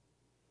person.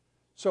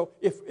 So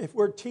if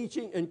we're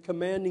teaching and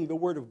commanding the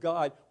Word of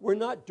God, we're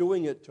not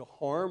doing it to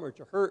harm or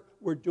to hurt.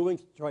 We're doing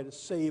it to try to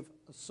save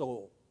a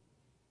soul,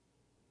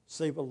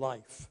 save a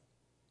life.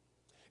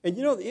 And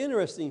the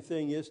interesting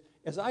thing is,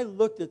 as I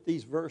looked at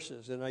these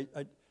verses, and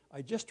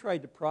I just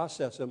tried to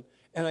process them,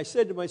 and I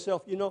said to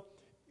myself,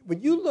 when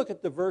you look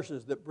at the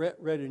verses that Brett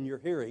read in your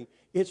hearing,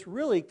 it's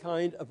really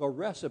kind of a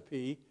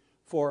recipe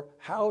for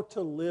how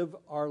to live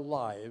our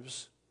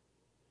lives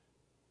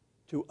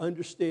to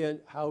understand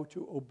how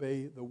to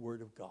obey the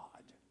Word of God.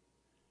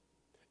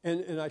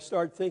 And I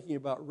started thinking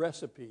about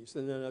recipes,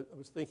 and then I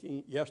was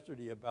thinking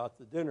yesterday about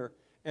the dinner,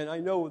 and I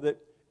know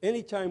that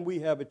anytime we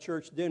have a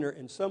church dinner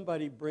and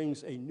somebody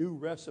brings a new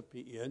recipe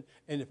in,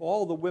 and if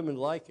all the women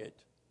like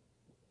it,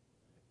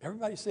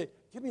 everybody say,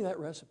 give me that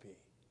recipe.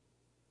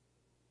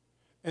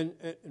 And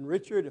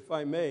Richard, if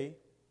I may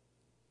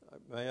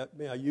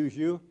I use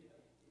you?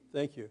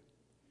 Thank you.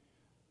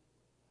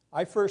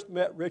 I first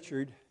met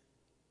Richard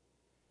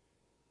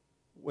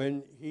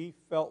when he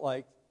felt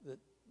like that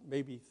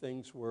maybe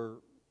things were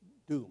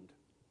doomed.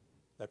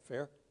 Is that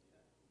fair?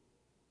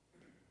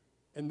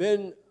 And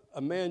then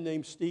a man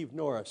named Steve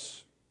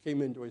Norris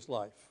came into his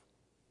life,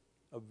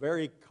 a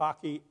very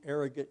cocky,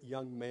 arrogant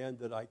young man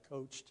that I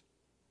coached,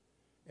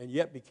 and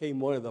yet became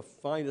one of the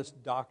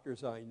finest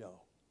doctors I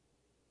know.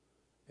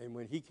 And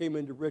when he came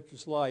into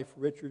Richard's life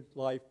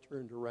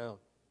turned around.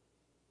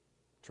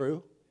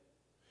 True?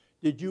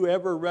 Did you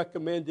ever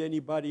recommend to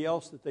anybody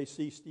else that they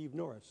see Steve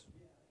Norris?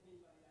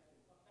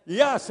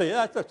 Yeah, see,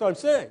 that's what I'm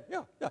saying.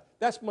 Yeah,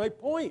 that's my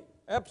point.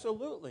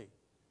 Absolutely.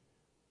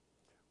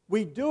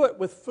 We do it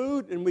with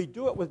food and we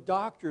do it with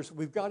doctors.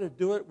 We've got to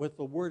do it with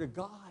the Word of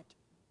God.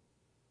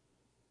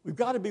 We've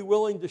got to be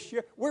willing to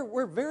share.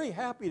 We're very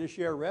happy to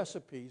share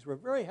recipes. We're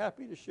very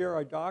happy to share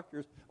our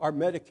doctors, our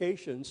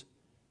medications.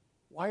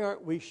 Why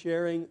aren't we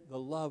sharing the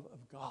love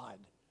of God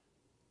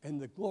and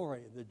the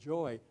glory and the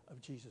joy of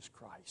Jesus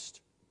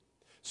Christ?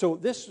 So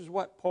this is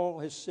what Paul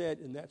has said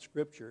in that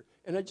scripture.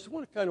 And I just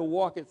want to kind of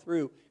walk it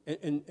through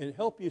and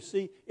help you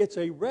see it's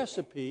a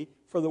recipe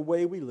for the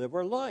way we live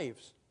our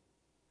lives.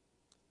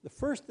 The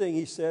first thing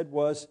he said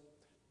was,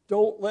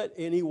 don't let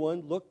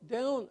anyone look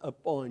down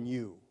upon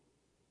you.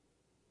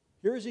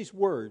 Here's these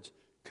words.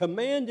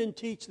 Command and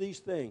teach these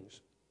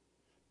things.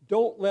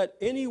 Don't let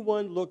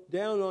anyone look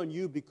down on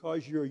you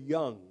because you're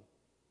young,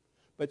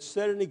 but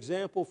set an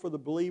example for the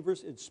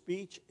believers in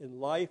speech, in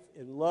life,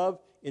 in love,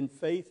 in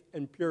faith,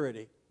 and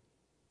purity.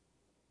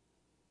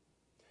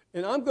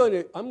 And I'm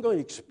going to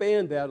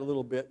expand that a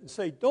little bit and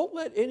say, don't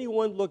let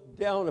anyone look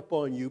down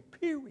upon you,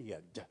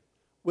 period,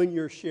 when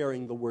you're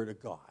sharing the Word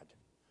of God.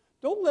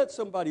 Don't let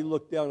somebody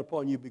look down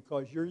upon you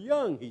because you're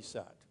young, he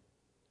said.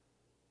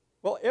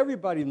 Well,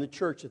 everybody in the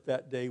church at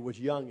that day was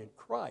young in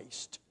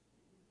Christ,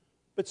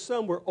 but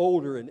some were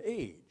older in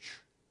age.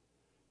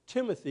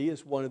 Timothy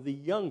is one of the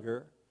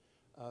younger.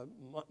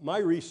 My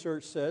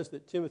research says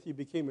that Timothy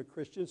became a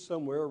Christian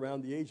somewhere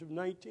around the age of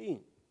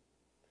 19.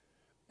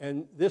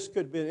 And this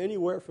could have been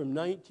anywhere from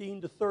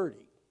 19 to 30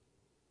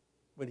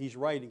 when he's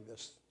writing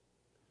this.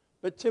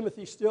 But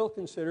Timothy's still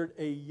considered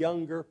a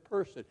younger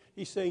person.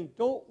 He's saying,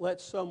 don't let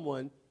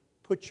someone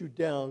put you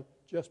down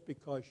just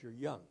because you're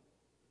young.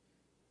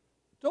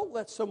 Don't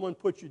let someone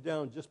put you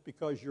down just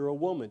because you're a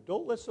woman.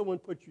 Don't let someone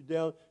put you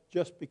down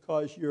just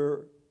because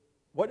you're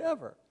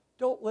whatever.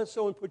 Don't let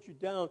someone put you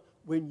down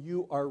when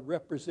you are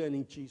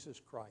representing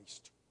Jesus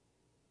Christ.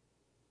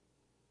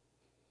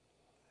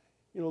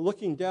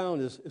 Looking down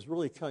is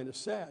really kind of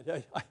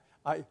sad.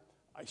 I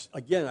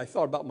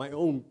thought about my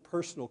own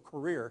personal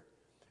career,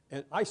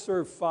 and I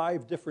served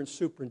 5 different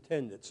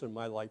superintendents in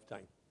my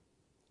lifetime.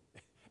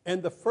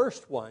 And the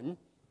first one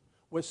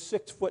was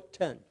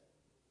 6'10".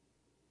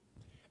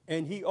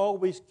 And he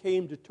always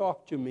came to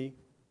talk to me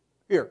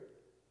here.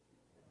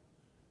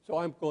 So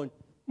I'm going,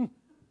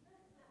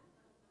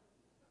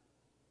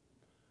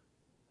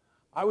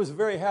 I was a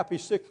very happy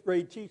 6th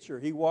grade teacher.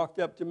 He walked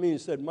up to me and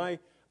said,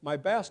 my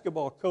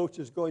basketball coach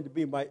is going to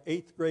be my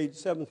 8th grade,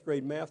 7th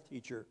grade math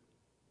teacher.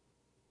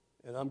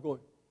 And I'm going,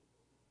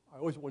 I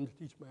always wanted to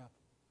teach math.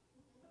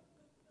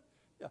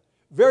 Yeah,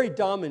 very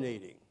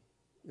dominating,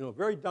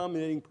 very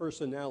dominating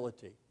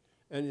personality.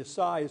 And his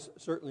size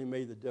certainly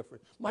made the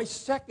difference. My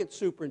second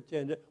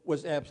superintendent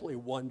was absolutely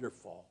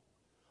wonderful.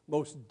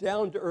 Most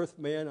down-to-earth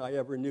man I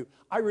ever knew.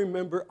 I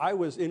remember I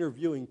was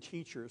interviewing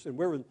teachers, and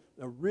we were in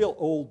a real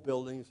old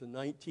building. It's a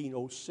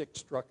 1906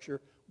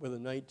 structure with a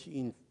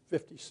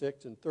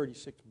 1956 and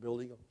 36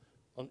 building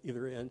on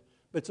either end.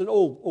 But it's an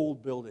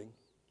old building.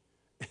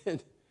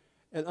 And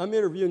I'm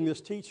interviewing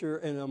this teacher,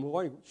 and I'm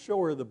wanting to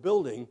show her the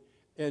building,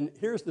 and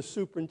here's the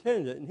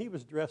superintendent, and he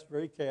was dressed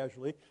very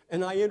casually,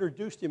 and I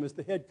introduced him as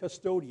the head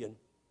custodian.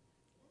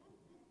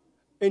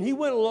 And he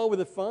went along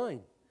with it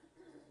fine.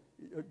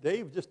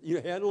 Dave just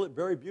handled it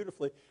very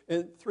beautifully.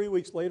 And 3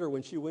 weeks later,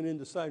 when she went in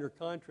to sign her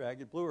contract,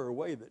 it blew her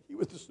away that he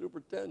was the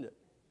superintendent.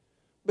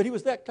 But he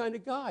was that kind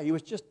of guy. He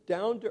was just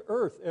down to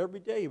earth every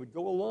day. He would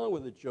go along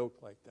with a joke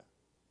like that.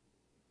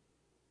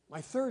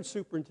 My third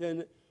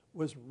superintendent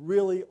was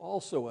really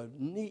also a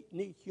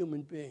neat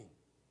human being.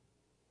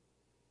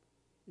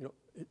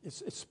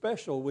 It's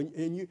special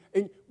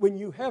when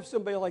you have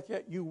somebody like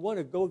that, you want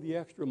to go the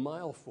extra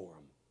mile for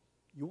them.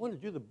 You want to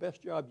do the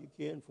best job you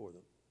can for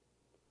them.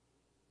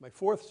 My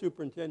fourth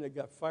superintendent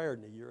got fired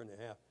in a year and a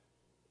half.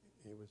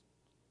 He was a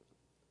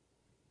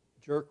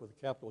jerk with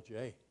a capital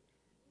J.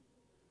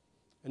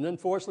 And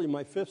unfortunately,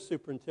 my fifth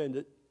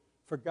superintendent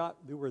forgot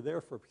we were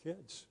there for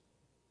kids.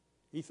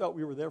 He thought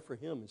we were there for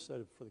him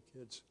instead of for the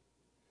kids.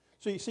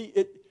 So you see,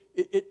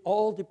 it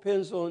all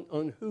depends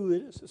on who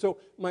it is. So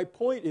my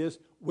point is,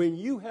 when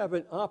you have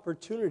an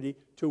opportunity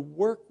to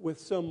work with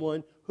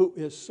someone who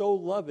is so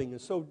loving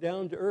and so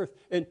down to earth,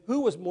 and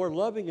who was more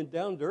loving and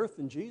down to earth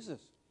than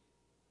Jesus?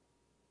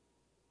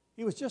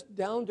 He was just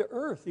down to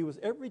earth. He was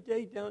every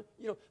day down.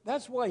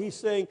 That's why he's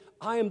saying,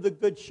 I am the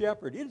good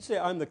shepherd. He didn't say,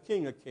 I'm the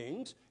King of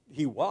Kings.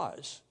 He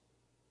was.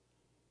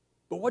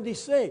 But what did he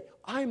say?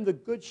 I'm the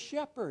good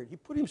shepherd. He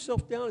put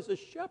himself down as a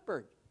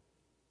shepherd.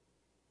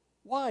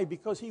 Why?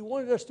 Because he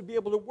wanted us to be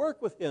able to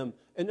work with him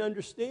and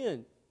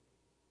understand.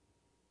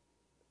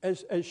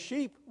 As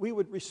sheep, we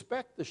would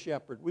respect the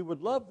shepherd. We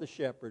would love the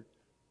shepherd.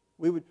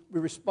 We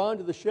respond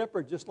to the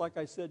shepherd just like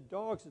I said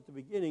dogs at the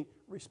beginning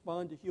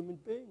respond to human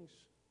beings.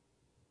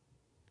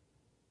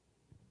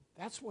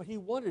 That's what he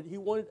wanted. He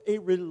wanted a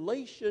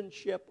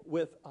relationship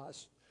with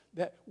us,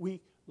 that we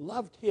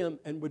loved him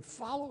and would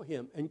follow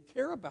him and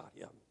care about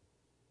him.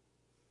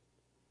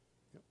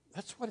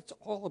 That's what it's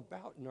all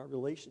about in our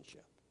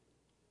relationship.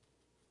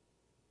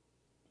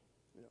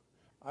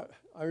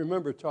 I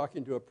remember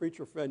talking to a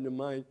preacher friend of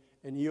mine,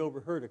 and he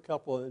overheard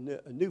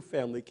a new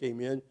family came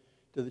in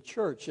to the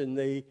church, and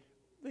they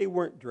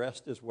weren't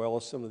dressed as well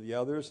as some of the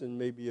others, and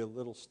maybe a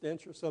little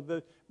stench or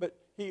something, but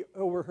he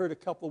overheard a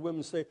couple of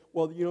women say,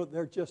 well,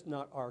 they're just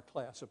not our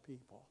class of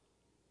people.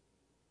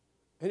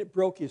 And it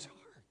broke his heart.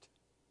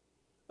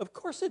 Of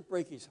course it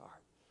broke his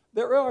heart.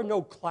 There are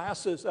no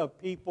classes of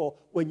people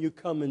when you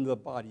come into the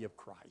body of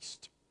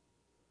Christ.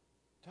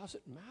 It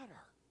doesn't matter.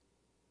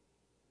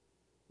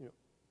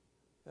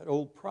 That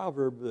old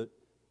proverb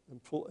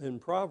in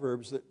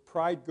Proverbs that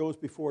pride goes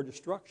before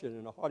destruction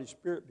and a haughty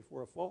spirit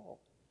before a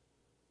fall.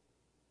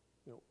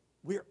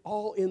 We're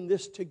all in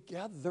this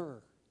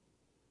together.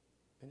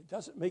 And it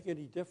doesn't make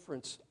any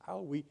difference how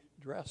we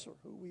dress or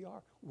who we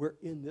are. We're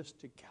in this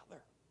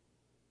together.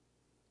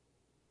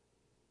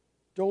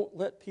 Don't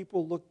let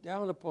people look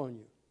down upon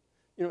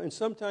you. And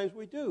sometimes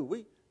we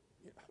do.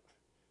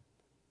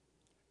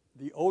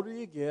 The older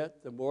you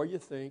get, the more you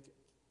think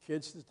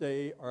kids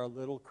today are a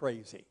little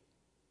crazy.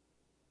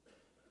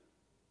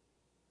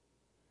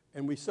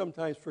 And we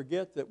sometimes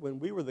forget that when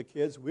we were the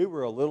kids, we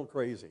were a little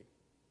crazy.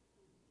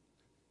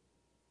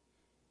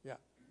 Yeah.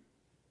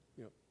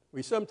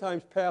 We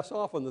sometimes pass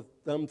off on the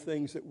dumb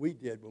things that we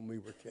did when we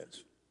were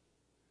kids.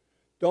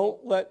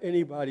 Don't let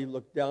anybody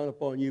look down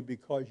upon you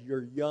because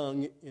you're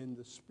young in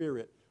the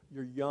spirit.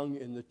 You're young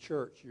in the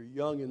church. You're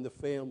young in the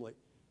family.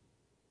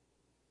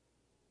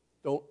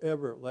 Don't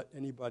ever let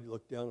anybody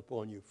look down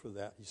upon you for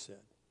that, he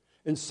said.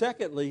 And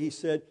secondly, he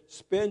said,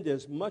 spend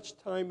as much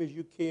time as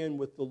you can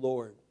with the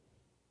Lord.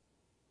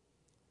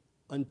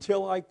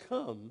 Until I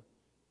come,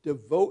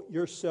 devote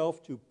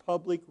yourself to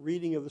public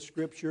reading of the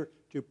Scripture,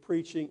 to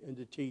preaching, and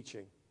to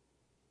teaching.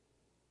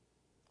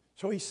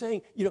 So he's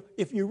saying,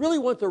 if you really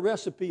want the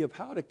recipe of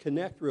how to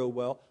connect real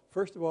well,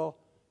 first of all,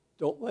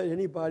 don't let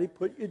anybody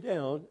put you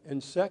down.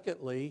 And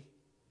secondly,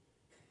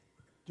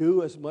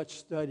 do as much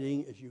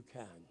studying as you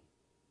can.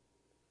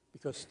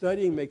 Because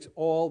studying makes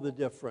all the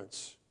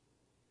difference.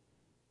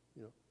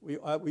 We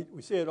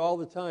say it all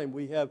the time.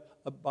 We have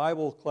a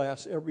Bible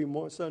class every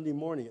Sunday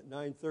morning at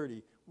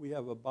 9:30. We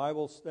have a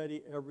Bible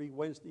study every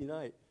Wednesday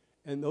night.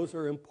 And those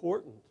are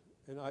important.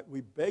 And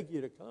we beg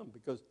you to come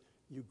because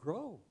you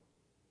grow.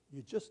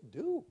 You just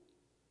do.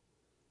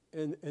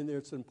 And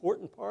it's an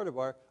important part of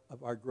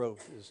our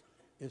growth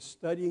is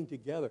studying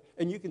together.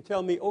 And you can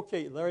tell me,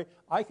 okay, Larry,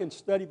 I can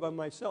study by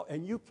myself,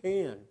 and you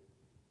can.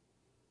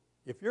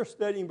 If you're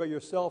studying by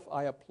yourself,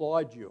 I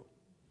applaud you.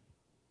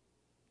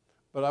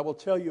 But I will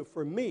tell you,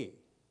 for me,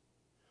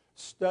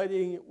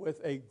 studying with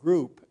a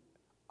group,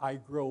 I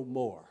grow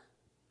more.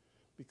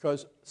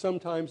 Because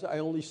sometimes I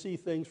only see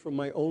things from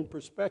my own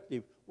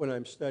perspective when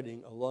I'm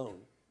studying alone.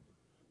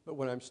 But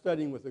when I'm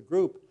studying with a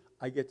group,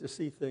 I get to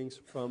see things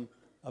from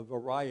a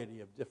variety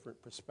of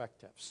different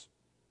perspectives.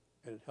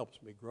 And it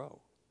helps me grow.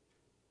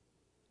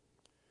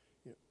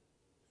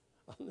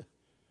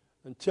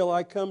 Until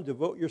I come,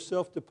 devote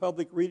yourself to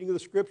public reading of the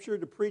Scripture,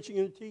 to preaching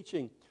and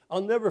teaching.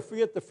 I'll never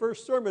forget the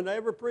first sermon I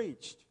ever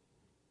preached.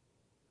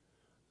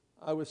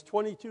 I was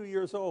 22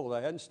 years old.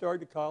 I hadn't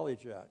started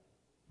college yet.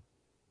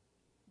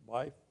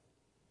 Wife,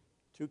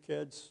 2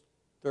 kids,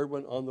 third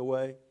one on the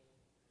way.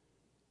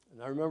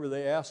 And I remember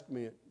they asked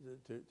me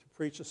to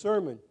preach a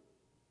sermon.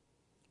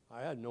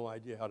 I had no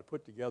idea how to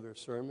put together a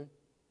sermon.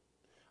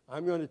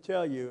 I'm going to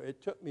tell you,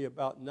 it took me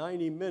about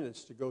 90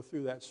 minutes to go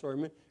through that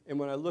sermon, and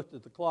when I looked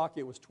at the clock,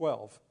 it was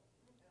 12.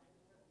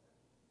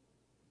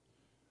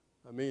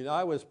 I mean,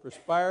 I was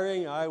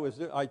perspiring.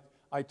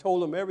 I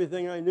told them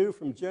everything I knew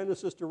from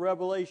Genesis to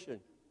Revelation.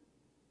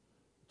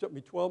 It took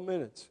me 12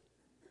 minutes.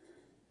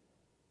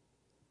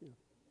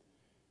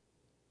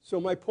 So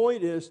my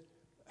point is,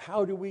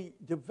 how do we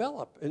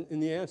develop?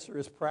 And the answer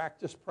is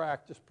practice,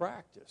 practice,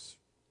 practice.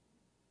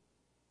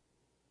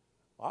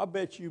 I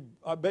bet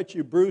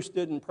you Bruce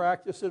didn't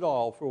practice at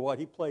all for what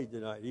he played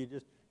tonight.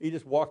 He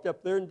just walked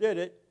up there and did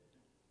it.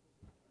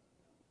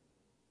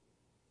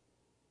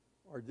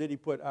 Or did he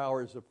put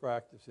hours of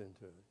practice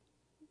into it?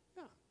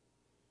 Yeah.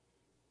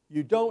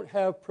 You don't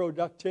have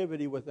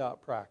productivity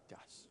without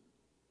practice.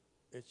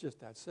 It's just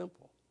that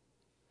simple.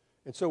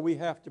 And so we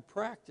have to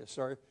practice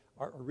our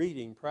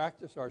reading,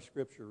 practice our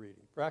scripture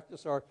reading,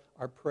 practice our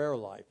prayer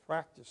life,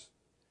 practice.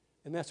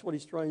 And that's what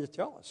he's trying to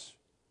tell us.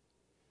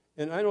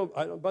 And I don't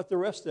about the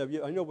rest of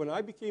you, I know when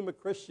I became a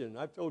Christian,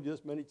 I've told you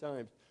this many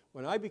times,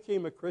 when I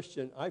became a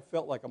Christian, I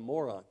felt like a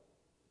moron.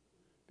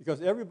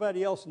 Because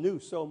everybody else knew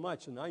so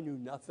much, and I knew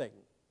nothing.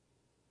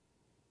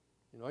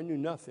 I knew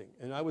nothing,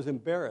 and I was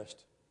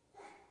embarrassed.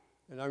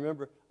 And I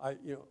remember,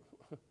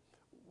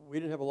 we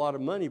didn't have a lot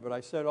of money, but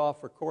I set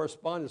off for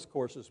correspondence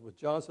courses with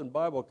Johnson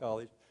Bible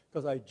College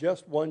because I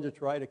just wanted to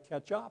try to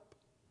catch up.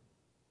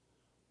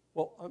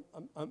 Well,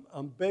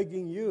 I'm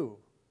begging you,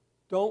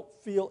 don't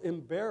feel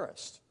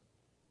embarrassed.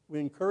 We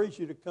encourage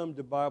you to come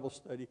to Bible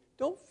study.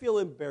 Don't feel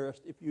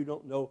embarrassed if you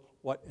don't know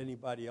what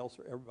anybody else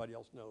or everybody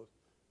else knows.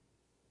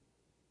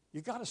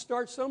 You got to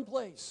start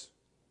someplace.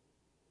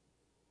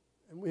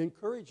 And we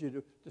encourage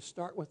you to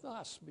start with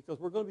us because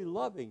we're going to be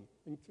loving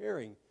and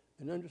caring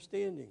and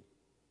understanding.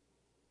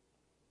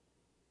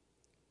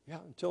 Yeah,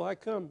 until I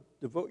come,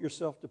 devote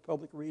yourself to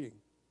public reading.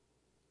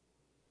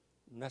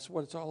 And that's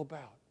what it's all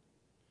about.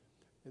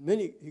 And then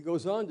he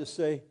goes on to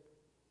say,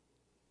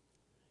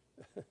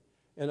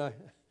 and I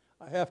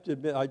have to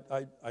admit,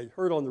 I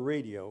heard on the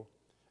radio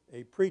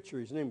a preacher,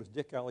 his name was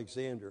Dick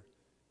Alexander,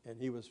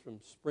 and he was from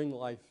Spring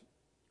Life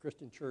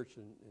Christian Church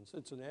in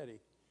Cincinnati.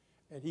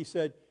 And he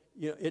said,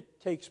 it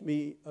takes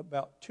me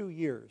about 2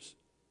 years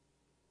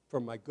for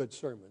my good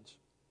sermons.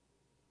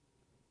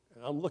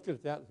 And I'm looking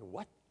at that and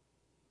what?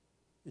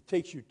 It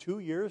takes you 2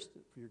 years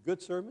for your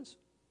good sermons?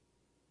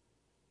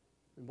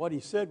 And what he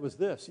said was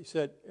this. He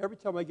said, every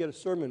time I get a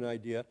sermon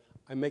idea,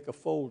 I make a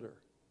folder.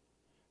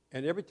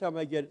 And every time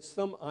I get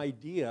some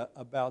idea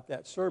about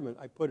that sermon,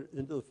 I put it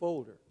into the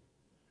folder.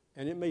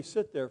 And it may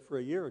sit there for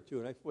a year or two,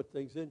 and I put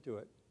things into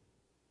it.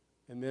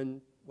 And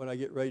then when I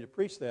get ready to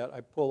preach that,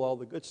 I pull all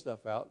the good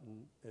stuff out,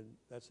 and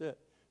that's it.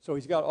 So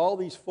he's got all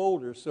these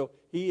folders, so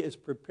he is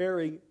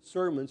preparing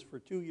sermons for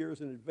 2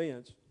 years in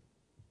advance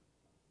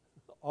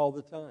all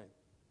the time.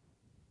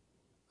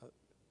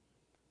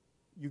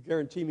 You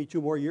guarantee me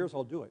 2 more years,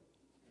 I'll do it.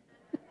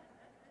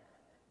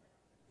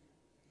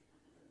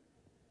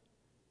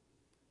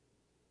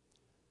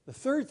 The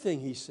third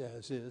thing he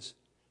says is,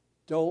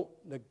 don't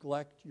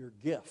neglect your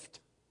gift.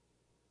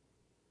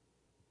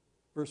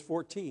 Verse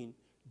 14,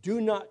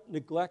 do not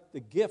neglect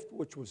the gift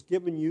which was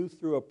given you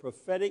through a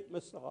prophetic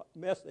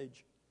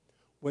message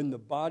when the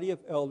body of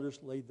elders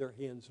laid their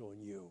hands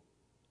on you.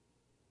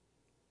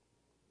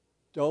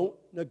 Don't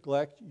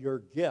neglect your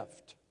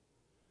gift.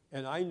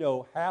 And I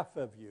know half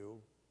of you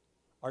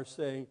are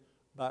saying,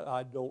 but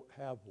I don't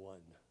have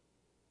one.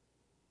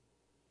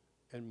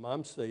 And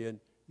I'm saying,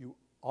 you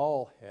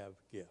all have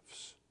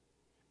gifts.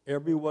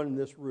 Everyone in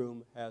this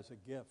room has a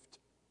gift.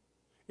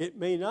 It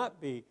may not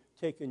be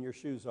taking your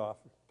shoes off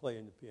and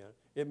playing the piano.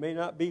 It may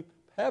not be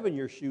having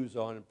your shoes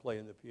on and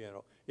playing the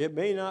piano. It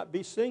may not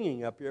be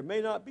singing up here. It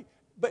may not be,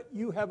 but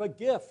you have a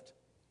gift.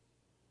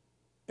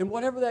 And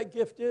whatever that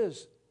gift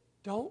is,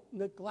 don't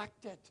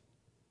neglect it.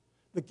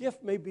 The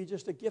gift may be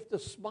just a gift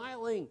of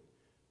smiling.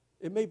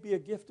 It may be a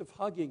gift of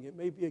hugging. It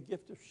may be a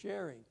gift of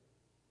sharing.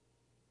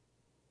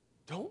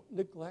 Don't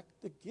neglect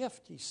the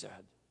gift, he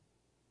said.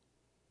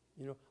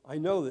 You know, I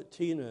know that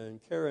Tina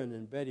and Karen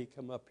and Betty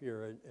come up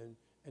here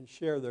and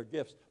share their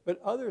gifts.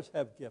 But others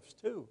have gifts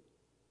too.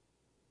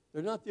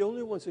 They're not the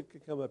only ones that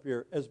could come up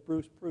here, as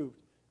Bruce proved,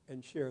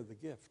 and share the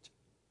gift.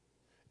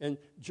 And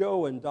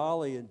Joe and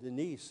Dolly and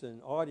Denise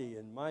and Audie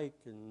and Mike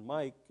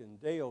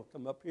and Dale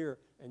come up here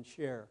and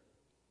share.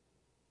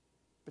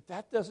 But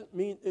that doesn't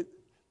mean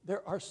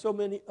there are so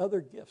many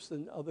other gifts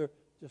than other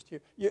just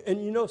here.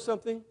 And you know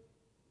something?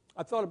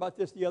 I thought about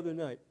this the other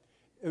night.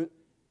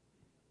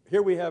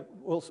 Here we have,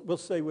 we'll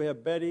say we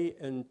have Betty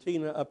and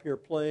Tina up here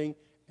playing,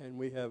 and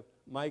we have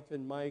Mike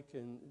and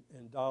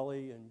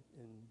Dolly and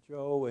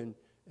Joe and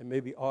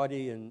maybe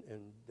Audie and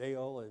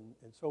Dale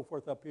and so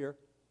forth up here.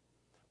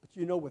 But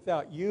you know,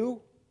 without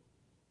you,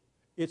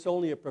 it's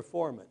only a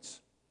performance.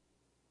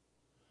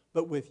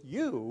 But with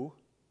you,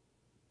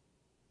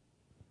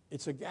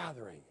 it's a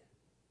gathering.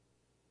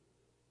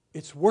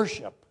 It's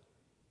worship.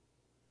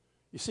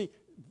 You see,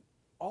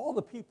 all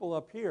the people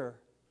up here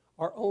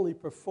are only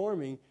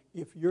performing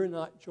if you're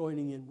not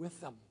joining in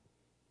with them.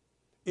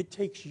 It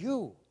takes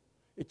you.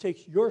 It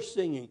takes your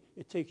singing.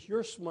 It takes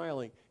your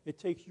smiling. It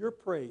takes your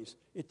praise.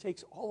 It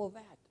takes all of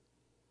that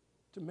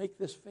to make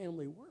this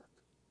family work.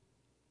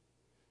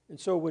 And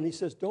so when he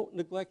says, don't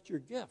neglect your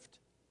gift,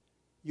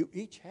 you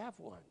each have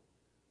one.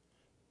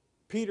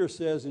 Peter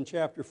says in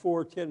chapter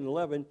 4, 10 and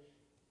 11,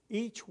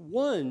 each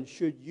one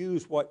should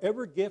use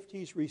whatever gift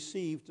he's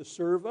received to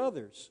serve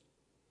others.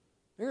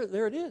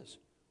 There it is.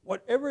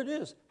 Whatever it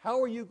is,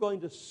 how are you going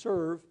to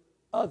serve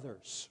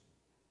others?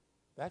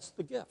 That's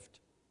the gift.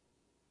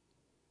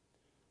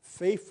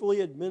 Faithfully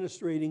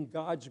administrating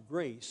God's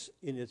grace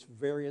in its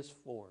various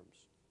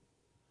forms.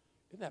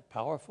 Isn't that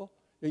powerful?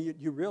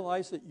 You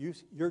realize that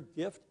your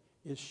gift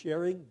is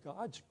sharing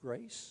God's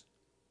grace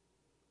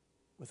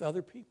with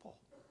other people.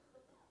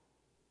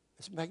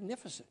 It's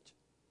magnificent.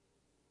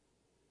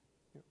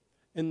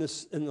 And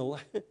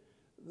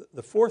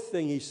the fourth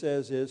thing he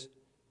says is,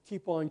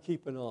 keep on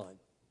keeping on.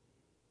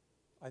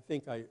 I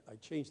think I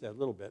changed that a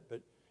little bit,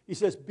 but he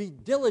says, be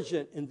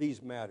diligent in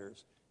these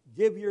matters.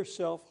 Give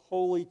yourself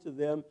wholly to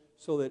them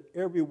so that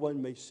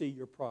everyone may see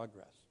your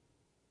progress.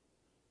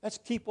 That's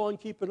keep on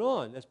keeping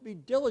on. That's be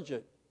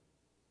diligent.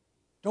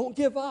 Don't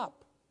give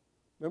up.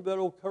 Remember that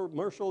old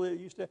commercial that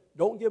used to,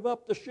 don't give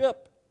up the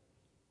ship.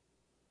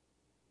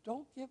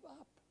 Don't give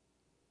up.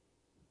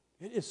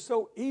 It is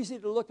so easy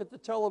to look at the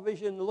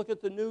television and look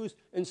at the news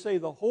and say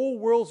the whole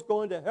world's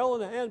going to hell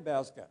in a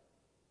handbasket.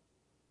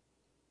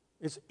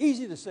 It's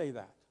easy to say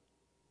that.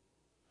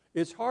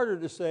 It's harder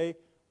to say,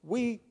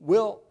 we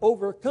will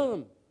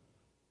overcome.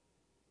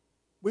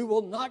 We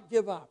will not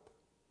give up.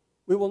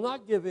 We will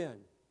not give in.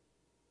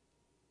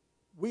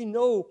 We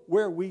know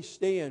where we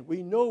stand.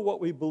 We know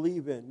what we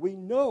believe in. We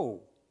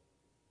know.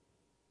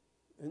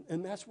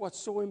 And that's what's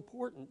so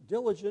important.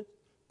 Diligence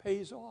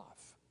pays off.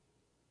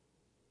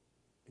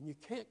 And you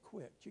can't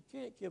quit. You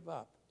can't give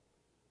up.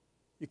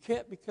 You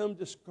can't become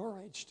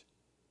discouraged.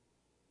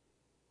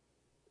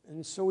 And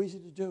it's so easy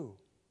to do.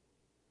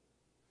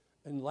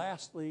 And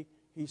lastly,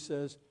 he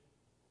says,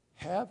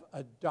 have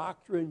a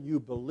doctrine you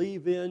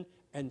believe in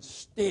and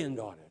stand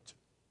on it.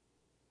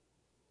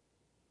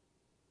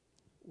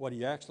 What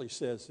he actually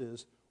says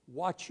is,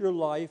 watch your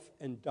life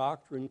and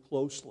doctrine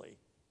closely.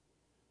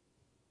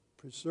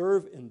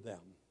 Preserve in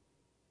them.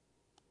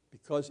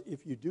 Because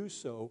if you do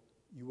so,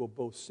 you will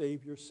both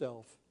save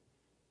yourself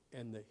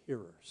and the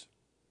hearers.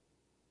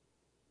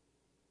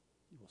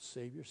 You will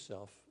save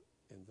yourself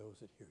and those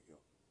that hear you.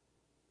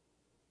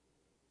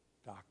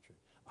 Doctrine.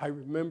 I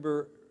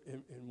remember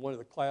in one of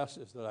the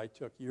classes that I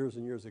took years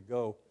and years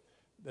ago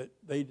that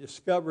they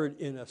discovered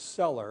in a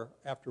cellar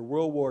after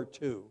World War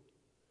II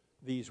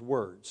these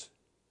words.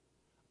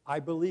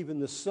 I believe in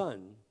the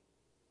sun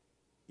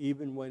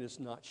even when it's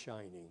not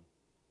shining.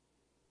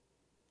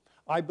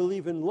 I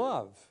believe in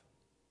love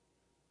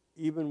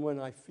even when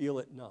I feel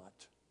it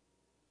not.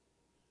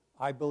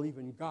 I believe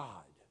in God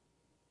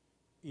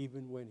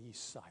even when he's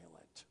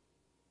silent.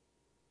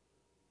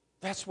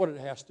 That's what it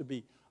has to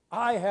be.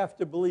 I have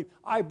to believe.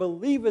 I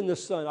believe in the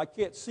sun. I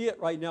can't see it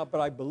right now,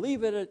 but I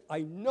believe in it.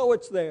 I know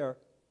it's there.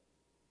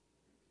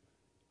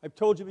 I've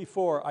told you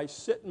before, I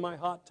sit in my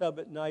hot tub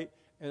at night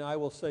and I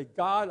will say,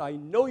 God, I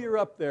know you're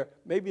up there.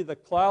 Maybe the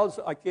clouds,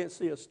 I can't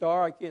see a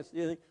star, I can't see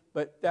anything,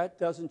 but that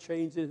doesn't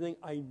change anything.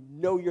 I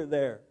know you're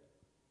there.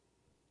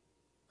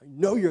 I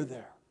know you're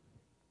there.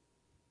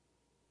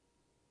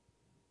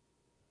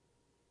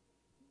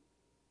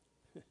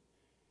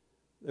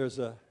 There's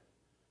an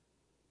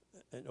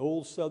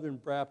old Southern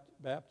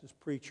Baptist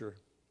preacher.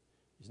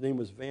 His name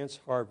was Vance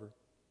Harver.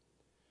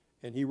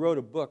 And he wrote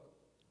a book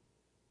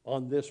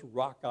on this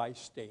rock I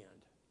stand.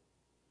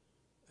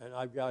 And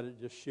I've got to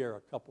just share a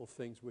couple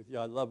things with you.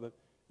 I love it.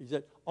 He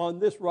said, on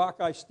this rock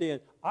I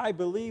stand. I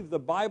believe the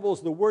Bible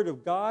is the Word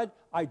of God.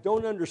 I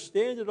don't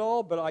understand it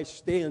all, but I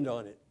stand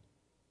on it.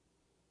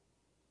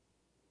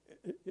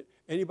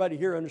 Anybody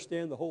here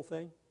understand the whole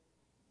thing?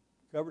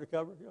 Cover to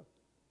cover? Yeah.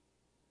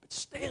 But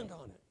stand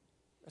on it.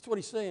 That's what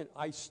he's saying.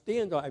 I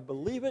stand on it. I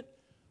believe it.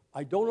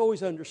 I don't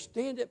always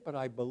understand it, but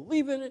I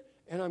believe in it,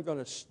 and I'm going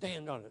to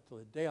stand on it till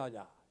the day I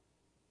die.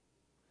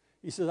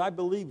 He says, I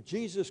believe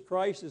Jesus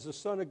Christ is the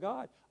Son of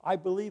God. I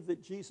believe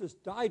that Jesus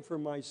died for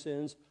my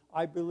sins.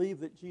 I believe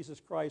that Jesus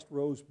Christ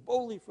rose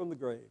boldly from the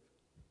grave.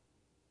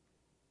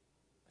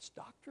 That's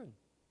doctrine.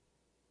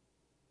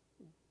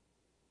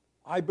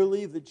 I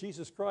believe that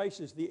Jesus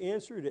Christ is the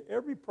answer to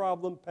every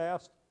problem,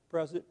 past,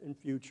 present, and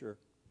future.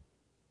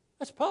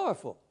 That's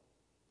powerful.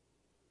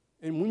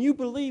 And when you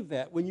believe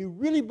that, when you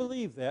really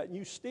believe that, and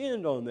you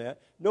stand on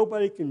that,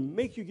 nobody can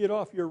make you get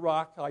off your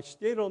rock. I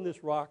stand on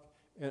this rock,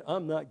 and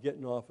I'm not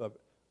getting off of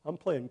it. I'm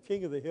playing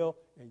king of the hill,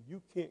 and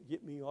you can't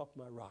get me off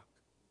my rock.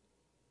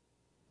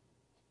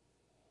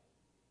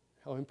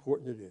 How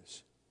important it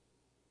is.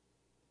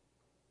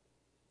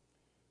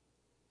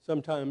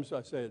 Sometimes,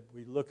 I said,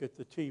 we look at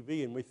the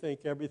TV and we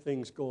think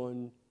everything's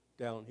going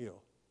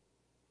downhill.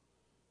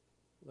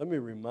 Let me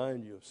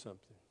remind you of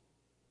something.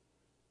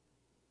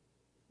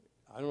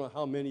 I don't know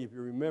how many of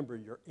you remember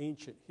your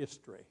ancient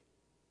history,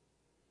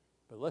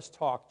 but let's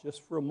talk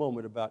just for a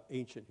moment about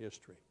ancient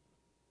history.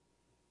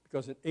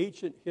 Because an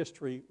ancient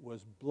history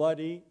was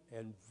bloody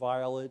and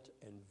violent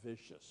and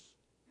vicious.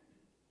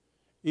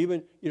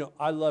 Even,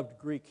 I loved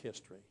Greek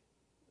history.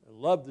 I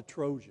loved the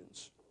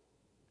Trojans.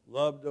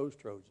 Loved those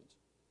Trojans.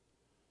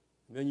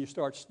 And then you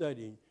start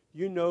studying.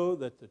 You know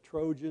that the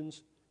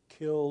Trojans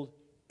killed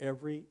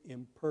every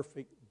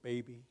imperfect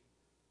baby.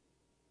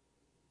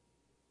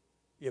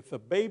 If a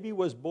baby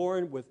was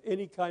born with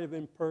any kind of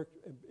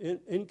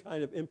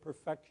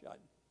imperfection,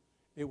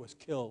 it was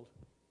killed.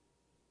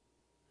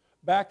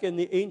 Back in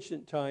the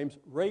ancient times,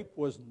 rape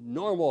was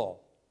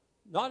normal,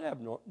 not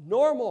abnormal,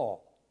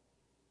 normal.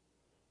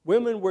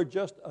 Women were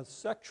just a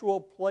sexual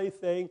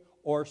plaything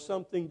or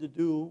something to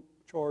do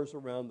chores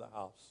around the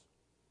house.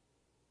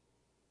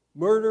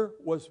 Murder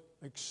was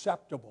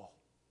acceptable.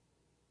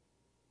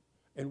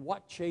 And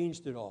what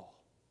changed it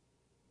all?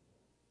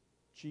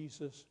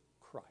 Jesus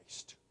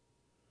Christ.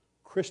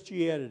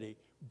 Christianity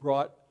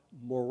brought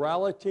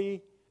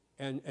morality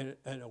and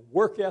a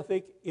work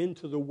ethic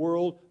into the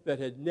world that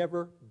had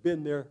never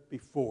been there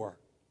before.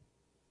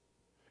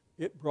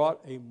 It brought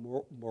a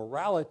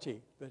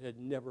morality that had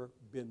never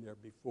been there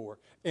before.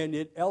 And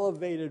it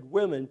elevated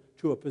women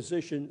to a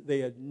position they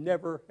had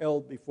never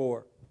held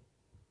before.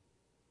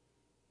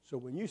 So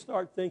when you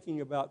start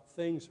thinking about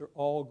things are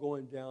all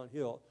going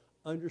downhill,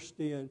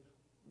 understand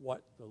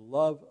what the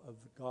love of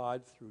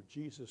God through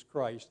Jesus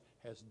Christ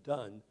has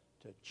done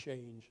to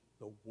change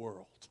the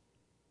world.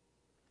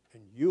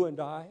 And you and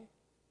I,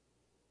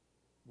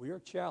 we are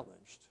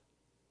challenged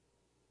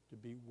to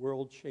be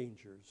world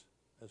changers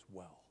as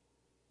well.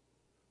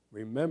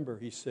 Remember,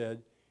 he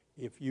said,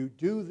 if you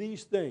do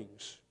these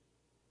things,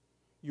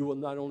 you will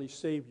not only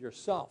save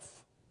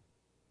yourself,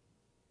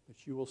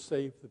 but you will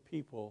save the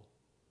people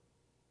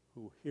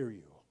who hear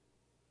you,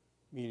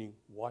 meaning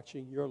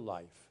watching your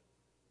life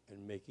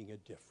and making a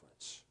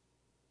difference.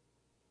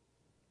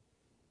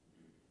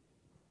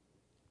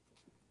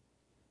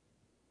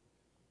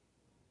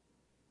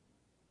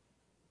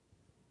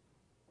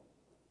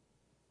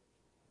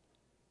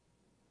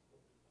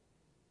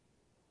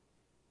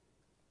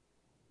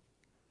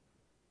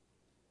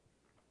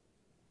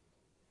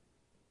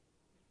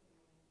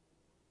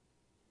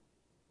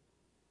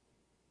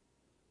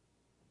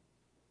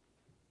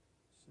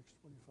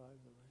 $6.25,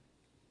 is that right?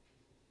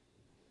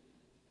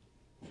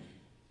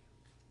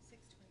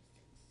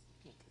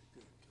 626. Okay,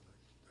 good.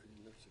 I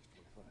didn't know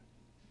 6:25.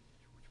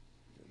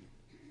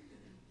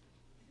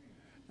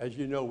 As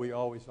you know, we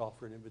always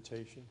offer an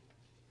invitation.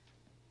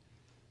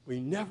 We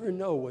never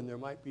know when there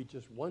might be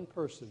just one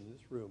person in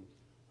this room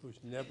who's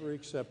never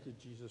accepted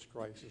Jesus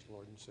Christ as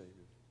Lord and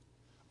Savior.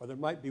 Or there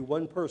might be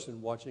one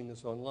person watching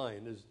us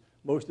online. As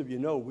most of you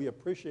know, we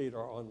appreciate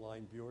our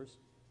online viewers.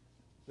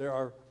 There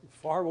are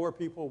far more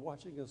people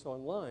watching us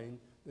online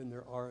than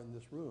there are in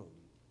this room.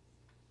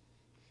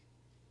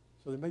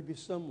 So there may be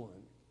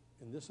someone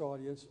in this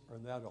audience or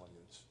in that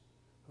audience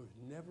who's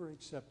never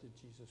accepted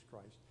Jesus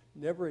Christ,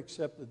 never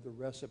accepted the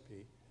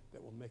recipe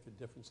that will make a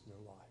difference in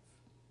their life.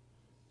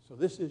 So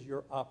this is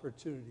your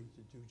opportunity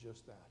to do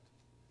just that.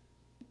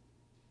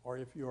 Or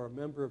if you're a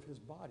member of his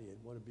body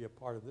and want to be a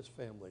part of this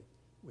family,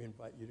 we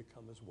invite you to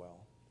come as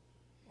well.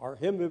 Our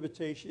hymn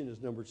invitation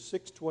is number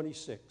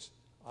 626.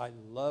 I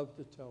love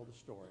to tell the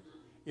story.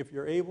 If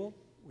you're able,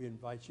 we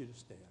invite you to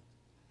stand.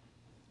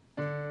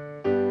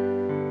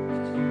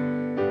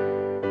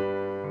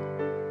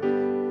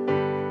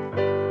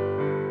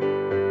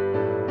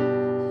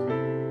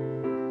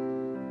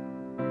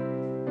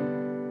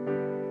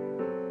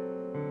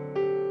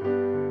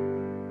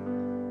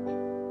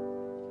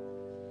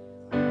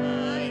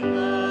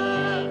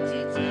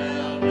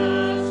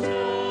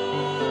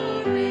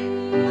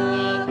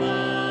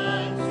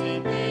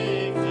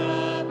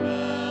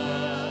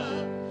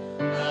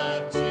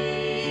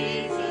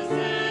 Jesus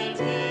and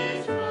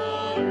his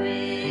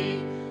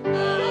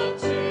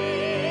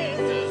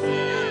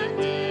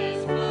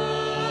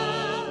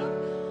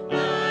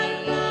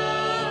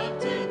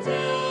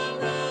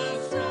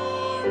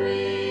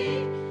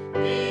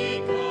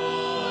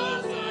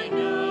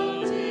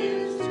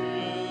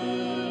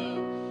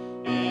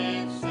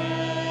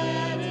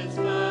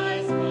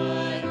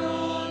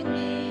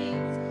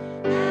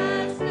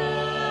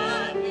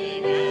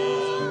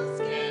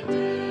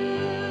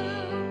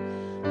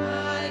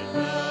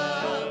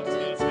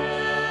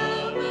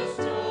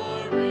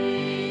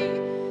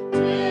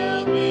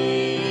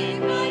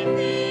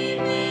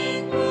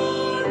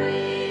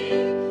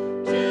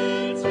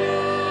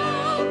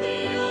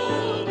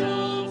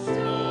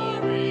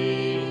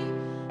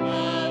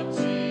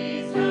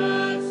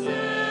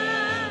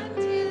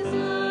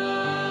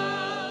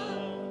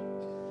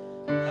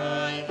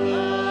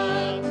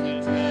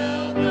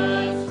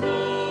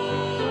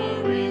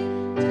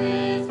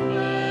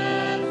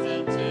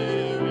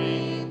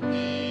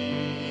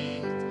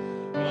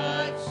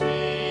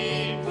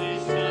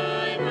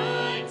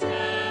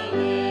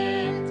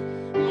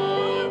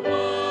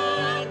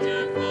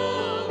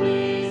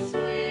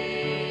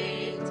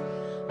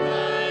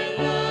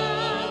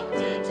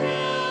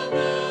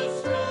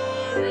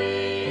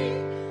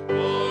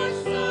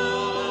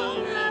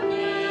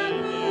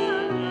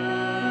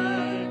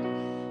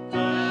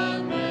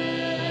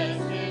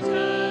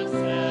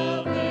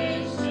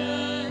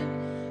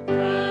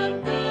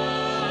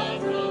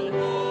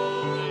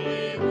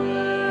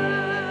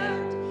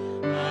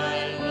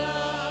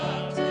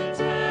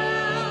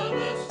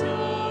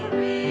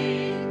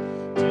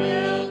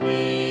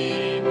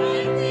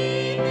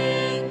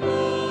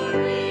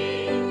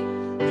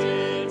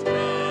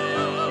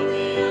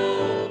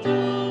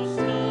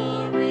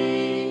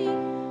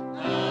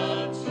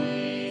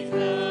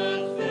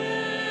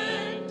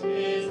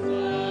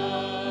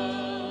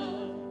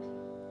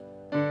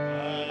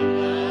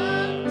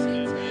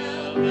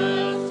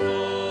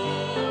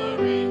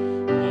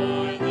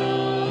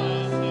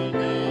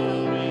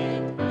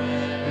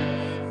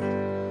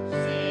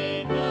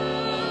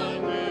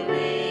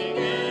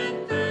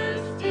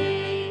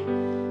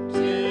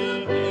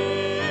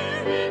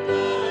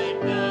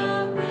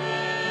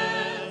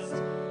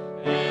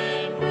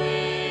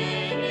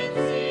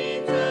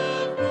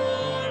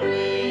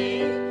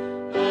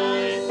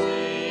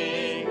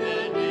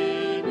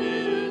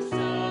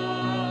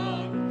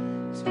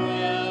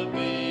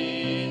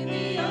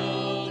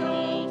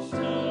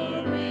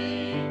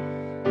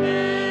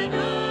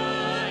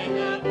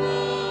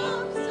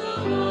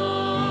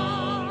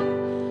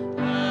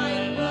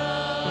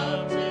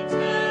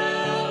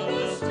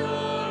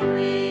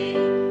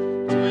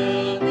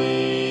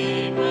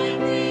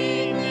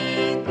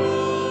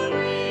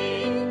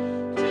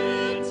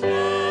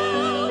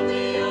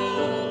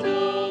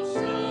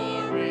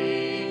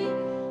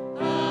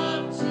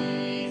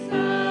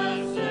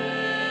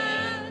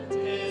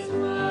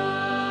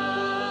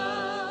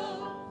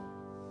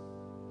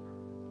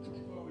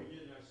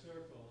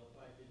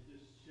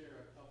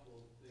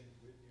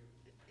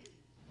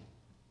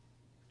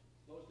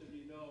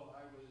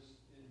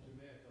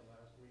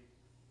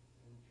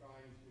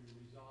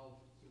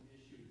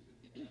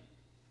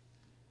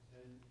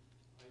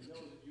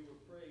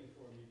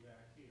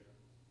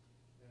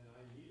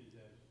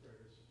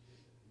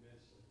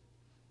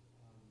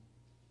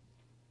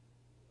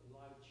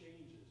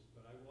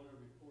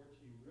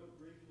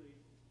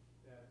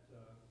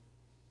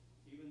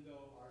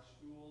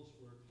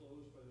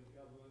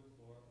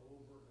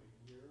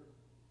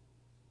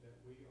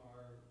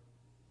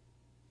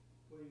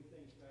putting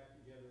things back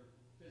together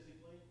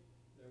physically.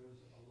 There was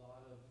a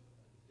lot of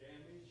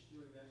damage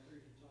during that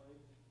period of time,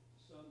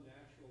 some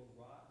natural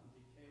rot and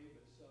decay,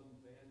 but some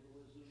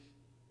vandalism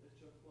that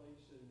took place.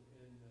 And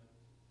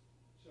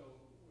so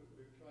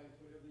we're trying to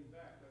put everything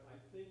back. But I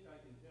think I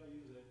can tell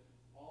you that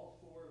all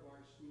 4 of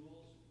our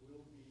schools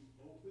will be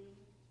open,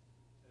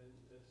 and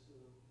that's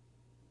the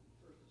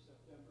 1st of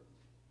September.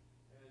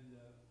 And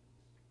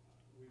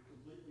we're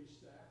completely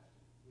staffed.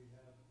 We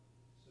have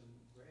some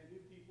brand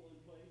new people in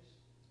place,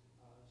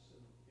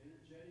 some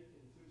energetic,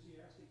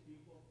 enthusiastic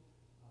people.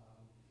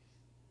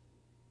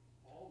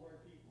 All of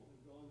our people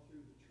have gone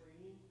through the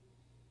training.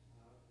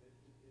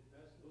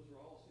 Those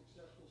are all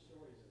successful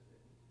stories, I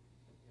think.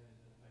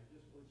 And I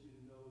just want you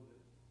to know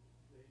that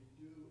they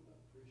do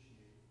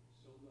appreciate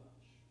so much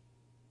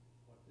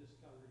what this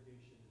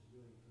congregation is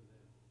doing for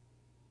them.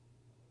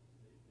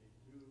 They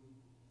do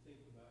think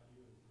about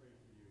you and pray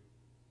for you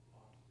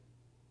often.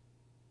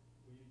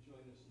 Will you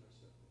join us in our